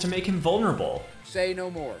crystals to make him vulnerable. Say no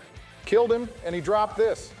more. Killed him, and he dropped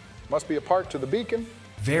this. Must be a part to the beacon.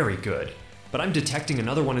 Very good. But I'm detecting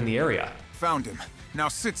another one in the area. Found him. Now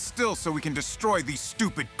sit still so we can destroy these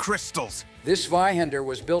stupid crystals. This Vihander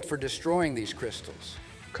was built for destroying these crystals.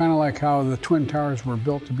 Kind of like how the Twin Towers were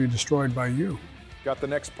built to be destroyed by you. Got the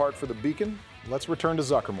next part for the beacon? Let's return to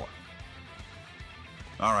Zuckermore.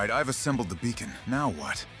 All right, I've assembled the beacon. Now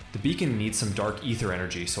what? The beacon needs some dark ether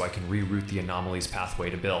energy so I can reroute the anomalies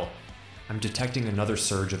pathway to Bill. I'm detecting another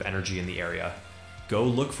surge of energy in the area. Go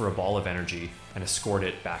look for a ball of energy and escort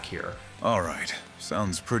it back here. All right,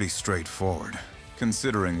 sounds pretty straightforward,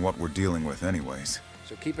 considering what we're dealing with anyways.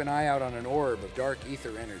 So keep an eye out on an orb of dark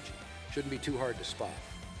ether energy. Shouldn't be too hard to spot.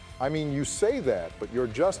 I mean, you say that, but your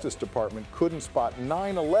Justice Department couldn't spot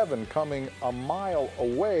 9/11 coming a mile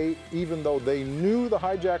away, even though they knew the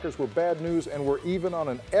hijackers were bad news and were even on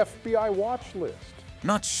an FBI watch list.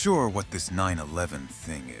 Not sure what this 9/11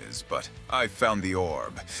 thing is, but I found the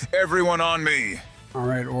orb. Everyone on me! All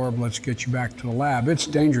right, Orb, let's get you back to the lab. It's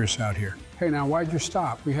dangerous out here. Hey, now, why'd you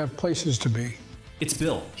stop? We have places to be. It's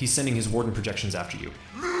Bill. He's sending his warden projections after you.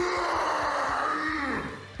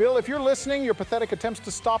 Bill, if you're listening, your pathetic attempts to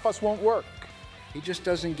stop us won't work. He just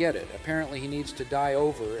doesn't get it. Apparently he needs to die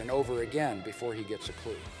over and over again before he gets a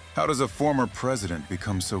clue. How does a former president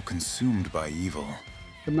become so consumed by evil?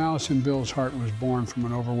 The malice in Bill's heart was born from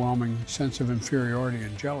an overwhelming sense of inferiority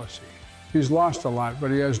and jealousy. He's lost a lot, but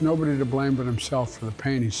he has nobody to blame but himself for the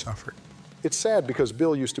pain he's suffered. It's sad because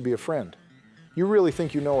Bill used to be a friend. You really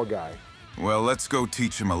think you know a guy. Well, let's go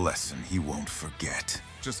teach him a lesson he won't forget.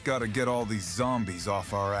 Just gotta get all these zombies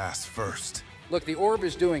off our ass first. Look, the orb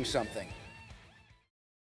is doing something.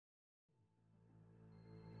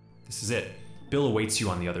 This is it. Bill awaits you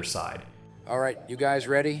on the other side. All right, you guys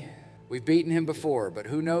ready? We've beaten him before, but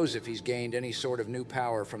who knows if he's gained any sort of new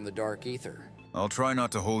power from the Dark Aether. I'll try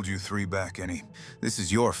not to hold you three back any. This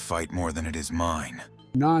is your fight more than it is mine.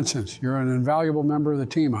 Nonsense. You're an invaluable member of the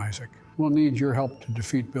team, Isaac. We'll need your help to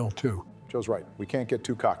defeat Bill, too. Joe's right. We can't get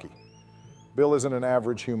too cocky. Bill isn't an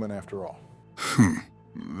average human after all.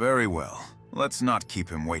 Very well. Let's not keep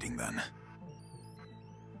him waiting then.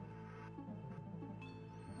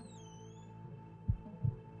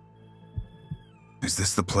 Is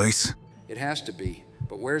this the place? It has to be,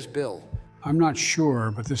 but where's Bill? I'm not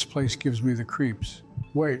sure, but this place gives me the creeps.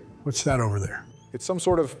 Wait, what's that over there? It's some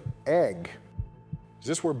sort of egg. Is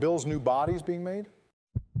this where Bill's new body's being made?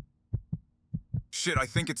 Shit, I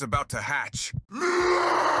think it's about to hatch.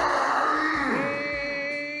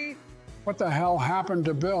 What the hell happened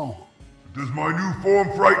to Bill? Does my new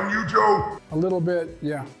form frighten you, Joe? A little bit,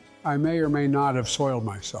 yeah. I may or may not have soiled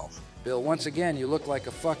myself. Bill, once again, you look like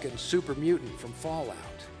a fucking super mutant from Fallout.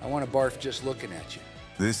 I want to barf just looking at you.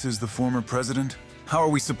 This is the former president? How are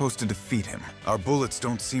we supposed to defeat him? Our bullets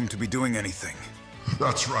don't seem to be doing anything.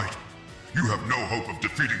 That's right. You have no hope of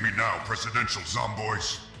defeating me now, Presidential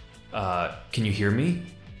Zomboys. Can you hear me?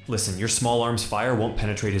 Listen, your small arm's fire won't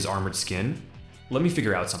penetrate his armored skin. Let me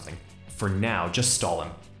figure out something. For now, just stall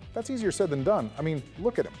him. That's easier said than done. I mean,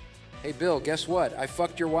 look at him. Hey, Bill, guess what? I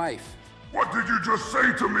fucked your wife. What did you just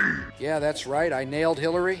say to me? Yeah, that's right. I nailed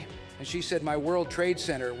Hillary, and she said my World Trade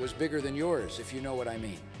Center was bigger than yours, if you know what I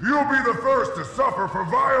mean. You'll be the first to suffer for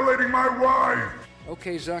violating my wife.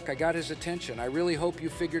 Okay, Zuck, I got his attention. I really hope you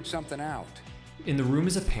figured something out. In the room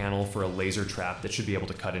is a panel for a laser trap that should be able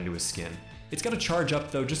to cut into his skin. It's got to charge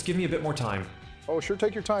up, though. Just give me a bit more time. Oh, sure,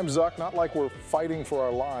 take your time, Zuck. Not like we're fighting for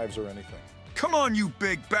our lives or anything. Come on, you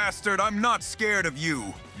big bastard. I'm not scared of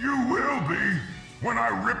you. You will be when I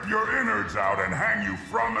rip your innards out and hang you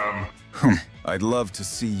from them. I'd love to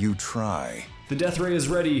see you try. The death ray is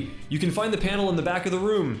ready. You can find the panel in the back of the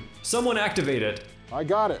room. Someone activate it. I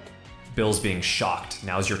got it. Bill's being shocked.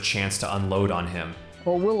 Now's your chance to unload on him.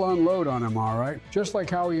 Well, we'll unload on him, all right. Just like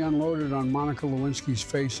how he unloaded on Monica Lewinsky's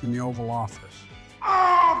face in the Oval Office.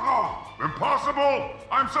 Oh, impossible!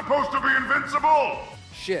 I'm supposed to be invincible!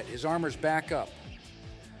 Shit, his armor's back up.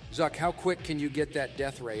 Zuck, how quick can you get that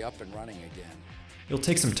death ray up and running again? It'll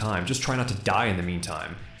take some time. Just try not to die in the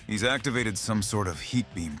meantime. He's activated some sort of heat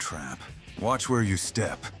beam trap. Watch where you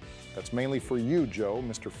step. That's mainly for you, Joe.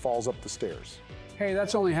 Mr. Falls up the stairs. Hey,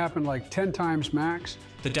 that's only happened like 10 times max.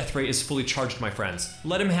 The death ray is fully charged, my friends.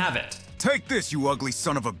 Let him have it. Take this, you ugly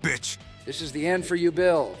son of a bitch. This is the end for you,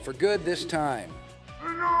 Bill. For good this time.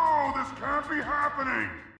 No, this can't be happening.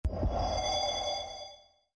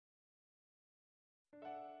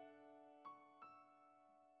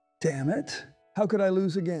 Damn it. How could I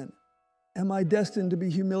lose again? Am I destined to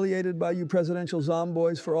be humiliated by you Presidential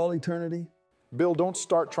Zomboys for all eternity? Bill, don't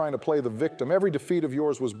start trying to play the victim. Every defeat of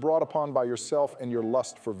yours was brought upon by yourself and your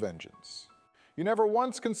lust for vengeance. You never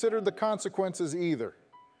once considered the consequences either.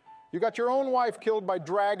 You got your own wife killed by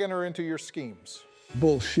dragging her into your schemes.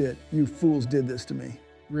 Bullshit. You fools did this to me.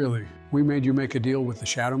 Really? We made you make a deal with the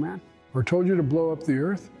Shadow Man? Or told you to blow up the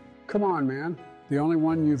Earth? Come on, man. The only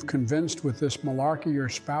one you've convinced with this malarkey you're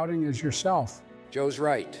spouting is yourself. Joe's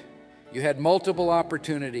right. You had multiple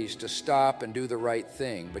opportunities to stop and do the right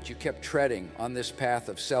thing, but you kept treading on this path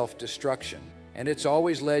of self-destruction. And it's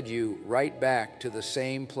always led you right back to the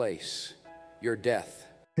same place, your death.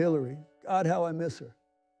 Hillary, God, how I miss her.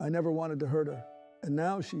 I never wanted to hurt her. And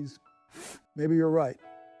now she's... Maybe you're right.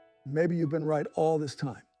 Maybe you've been right all this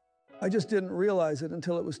time. I just didn't realize it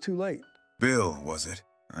until it was too late. Bill, was it?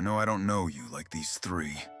 I know I don't know you like these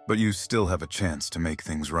three, but you still have a chance to make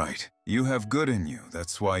things right. You have good in you,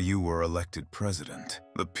 that's why you were elected president.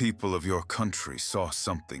 The people of your country saw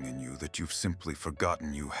something in you that you've simply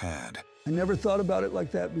forgotten you had. I never thought about it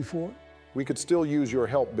like that before. We could still use your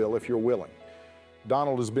help, Bill, if you're willing.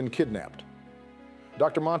 Donald has been kidnapped.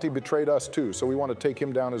 Dr. Monty betrayed us too, so we want to take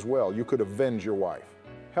him down as well. You could avenge your wife.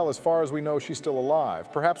 Hell, as far as we know, she's still alive.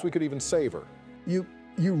 Perhaps we could even save her. You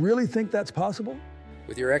really think that's possible?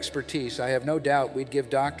 With your expertise, I have no doubt we'd give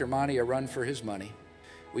Dr. Monty a run for his money.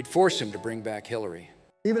 We'd force him to bring back Hillary.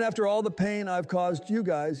 Even after all the pain I've caused you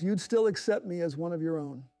guys, you'd still accept me as one of your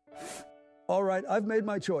own. All right, I've made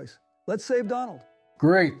my choice. Let's save Donald.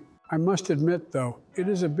 Great. I must admit, though, it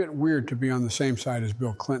is a bit weird to be on the same side as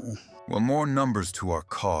Bill Clinton. Well, more numbers to our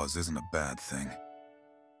cause isn't a bad thing.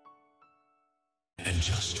 And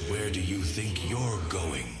just where do you think you're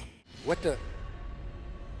going? What the...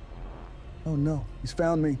 Oh no, he's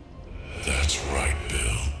found me. That's right,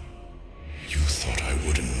 Bill. You thought I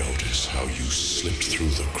wouldn't notice how you slipped through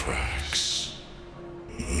the cracks.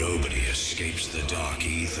 Nobody escapes the Dark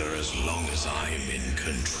Aether as long as I'm in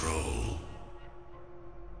control.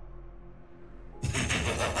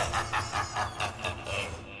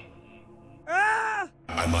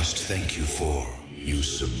 I must thank you for you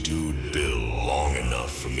subdued Bill long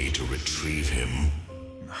enough for me to retrieve him.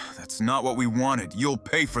 That's not what we wanted. You'll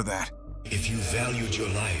pay for that. If you valued your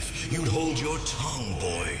life, you'd hold your tongue,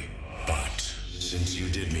 boy. But since you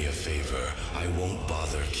did me a favor, I won't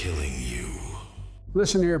bother killing you.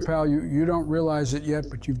 Listen here, pal, you don't realize it yet,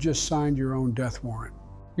 but you've just signed your own death warrant.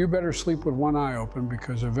 You better sleep with one eye open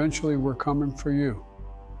because eventually we're coming for you.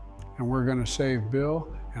 And we're going to save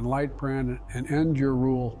Bill and Lightbrand and end your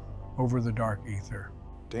rule over the Dark Aether.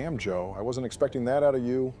 Damn, Joe, I wasn't expecting that out of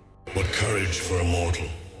you. What courage for a mortal,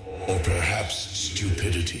 or perhaps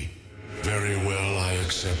stupidity. Very well, I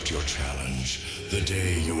accept your challenge. The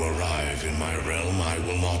day you arrive in my realm, I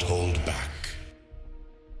will not hold back.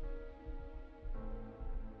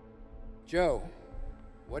 Joe,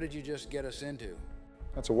 what did you just get us into?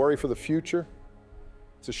 That's a worry for the future.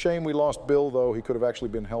 It's a shame we lost Bill, though. He could have actually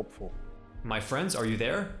been helpful. My friends, are you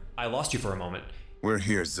there? I lost you for a moment. We're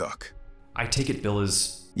here, Zuck. I take it Bill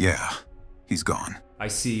is... Yeah, he's gone. I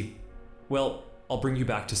see. Well, I'll bring you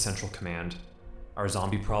back to Central Command. Our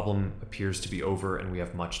zombie problem appears to be over and we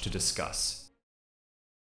have much to discuss.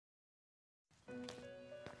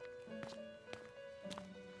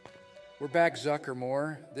 We're back, Zuck or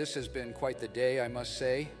more. This has been quite the day, I must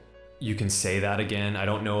say. You can say that again. I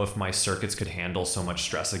don't know if my circuits could handle so much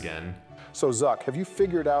stress again. So, Zuck, have you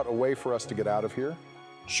figured out a way for us to get out of here?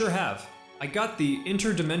 Sure have. I got the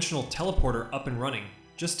interdimensional teleporter up and running.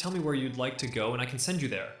 Just tell me where you'd like to go and I can send you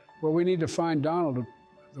there. Well, we need to find Donald,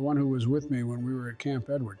 the one who was with me when we were at Camp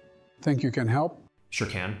Edward. Think you can help? Sure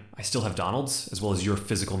can. I still have Donald's, as well as your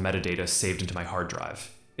physical metadata saved into my hard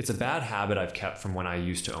drive. It's a bad habit I've kept from when I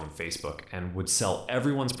used to own Facebook and would sell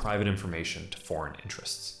everyone's private information to foreign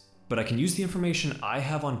interests. But I can use the information I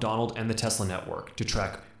have on Donald and the Tesla network to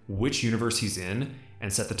track which universe he's in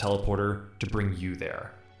and set the teleporter to bring you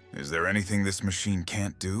there. Is there anything this machine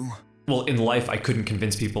can't do? Well, in life, I couldn't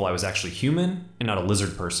convince people I was actually human and not a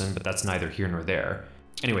lizard person, but that's neither here nor there.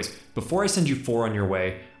 Anyways, before I send you 4 on your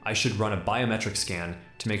way, I should run a biometric scan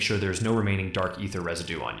to make sure there's no remaining Dark Aether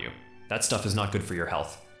residue on you. That stuff is not good for your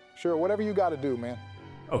health. Sure, whatever you gotta do, man.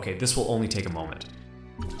 Okay, this will only take a moment.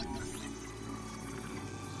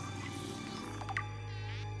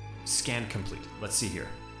 Scan complete. Let's see here.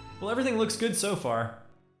 Well, everything looks good so far.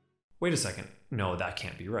 Wait a second. No, that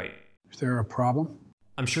can't be right. Is there a problem?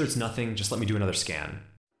 I'm sure it's nothing. Just let me do another scan.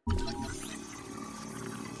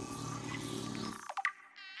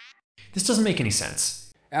 This doesn't make any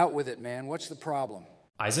sense. Out with it, man. What's the problem?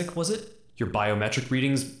 Isaac, was it? Your biometric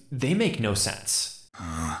readings, they make no sense.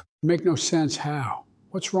 Make no sense how?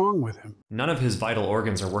 What's wrong with him? None of his vital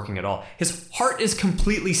organs are working at all. His heart is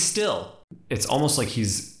completely still. It's almost like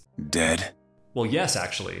he's... dead? Well, yes,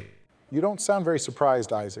 actually. You don't sound very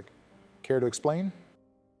surprised, Isaac. Care to explain?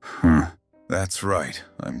 That's right.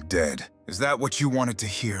 I'm dead. Is that what you wanted to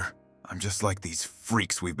hear? I'm just like these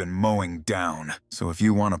freaks we've been mowing down. So if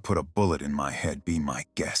you want to put a bullet in my head, be my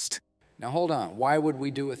guest. Now hold on. Why would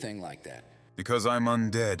we do a thing like that? Because I'm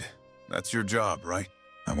undead. That's your job, right?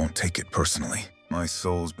 I won't take it personally. My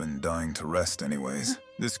soul's been dying to rest anyways.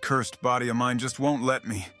 This cursed body of mine just won't let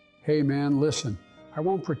me. Hey man, listen. I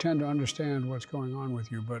won't pretend to understand what's going on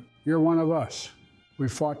with you, but you're one of us. We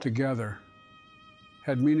fought together,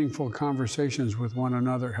 had meaningful conversations with one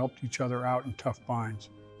another, helped each other out in tough binds.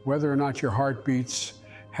 Whether or not your heart beats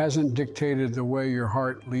hasn't dictated the way your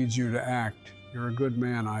heart leads you to act. You're a good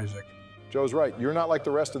man, Isaac. Joe's right. You're not like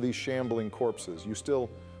the rest of these shambling corpses. You still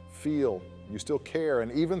feel, you still care,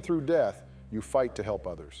 and even through death, you fight to help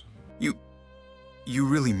others. You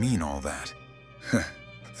really mean all that?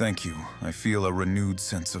 Thank you. I feel a renewed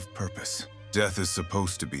sense of purpose. Death is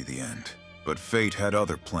supposed to be the end, but fate had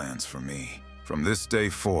other plans for me. From this day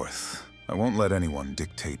forth, I won't let anyone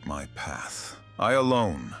dictate my path. I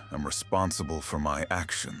alone am responsible for my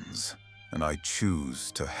actions, and I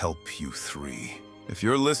choose to help you three. If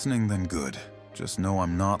you're listening, then good. Just know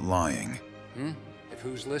I'm not lying. If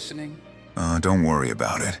who's listening? Don't worry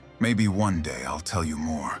about it. Maybe one day I'll tell you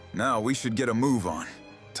more. Now we should get a move on.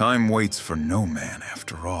 Time waits for no man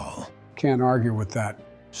after all. Can't argue with that.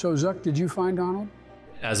 So Zuck, did you find Donald?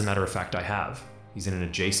 As a matter of fact, I have. He's in an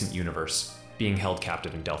adjacent universe, being held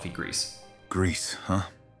captive in Delphi, Greece. Greece, huh?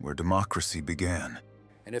 Where democracy began.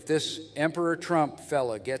 And if this Emperor Trump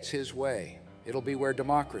fella gets his way, it'll be where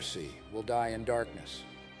democracy will die in darkness.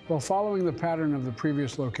 Well, following the pattern of the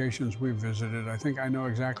previous locations we've visited, I think I know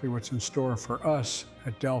exactly what's in store for us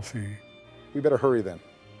at Delphi. We better hurry then.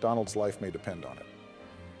 Donald's life may depend on it.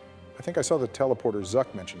 I think I saw the teleporter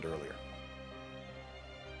Zuck mentioned earlier.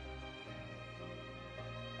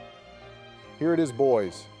 Here it is,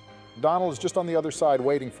 boys. Donald is just on the other side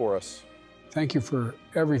waiting for us. Thank you for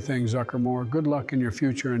everything, Zuckermore. Good luck in your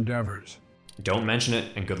future endeavors. Don't mention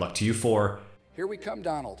it, and good luck to you four. Here we come,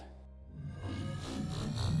 Donald.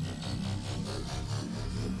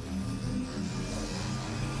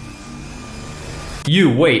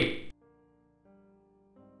 You, wait!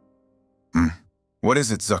 What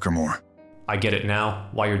is it, Zuckermore? I get it now,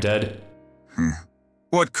 why you're dead.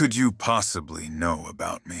 What could you possibly know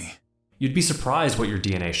about me? You'd be surprised what your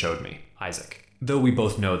DNA showed me, Isaac. Though we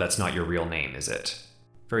both know that's not your real name, is it?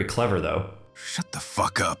 Very clever, though. Shut the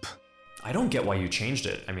fuck up. I don't get why you changed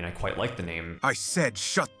it. I mean, I quite like the name. I said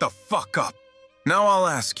shut the fuck up. Now I'll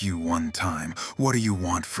ask you one time, what do you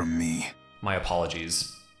want from me? My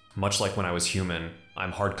apologies. Much like when I was human,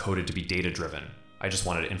 I'm hard-coded to be data-driven. I just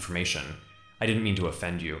wanted information. I didn't mean to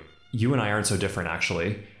offend you. You and I aren't so different,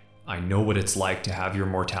 actually. I know what it's like to have your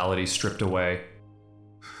mortality stripped away.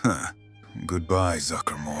 Goodbye,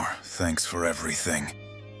 Zuckermore. Thanks for everything.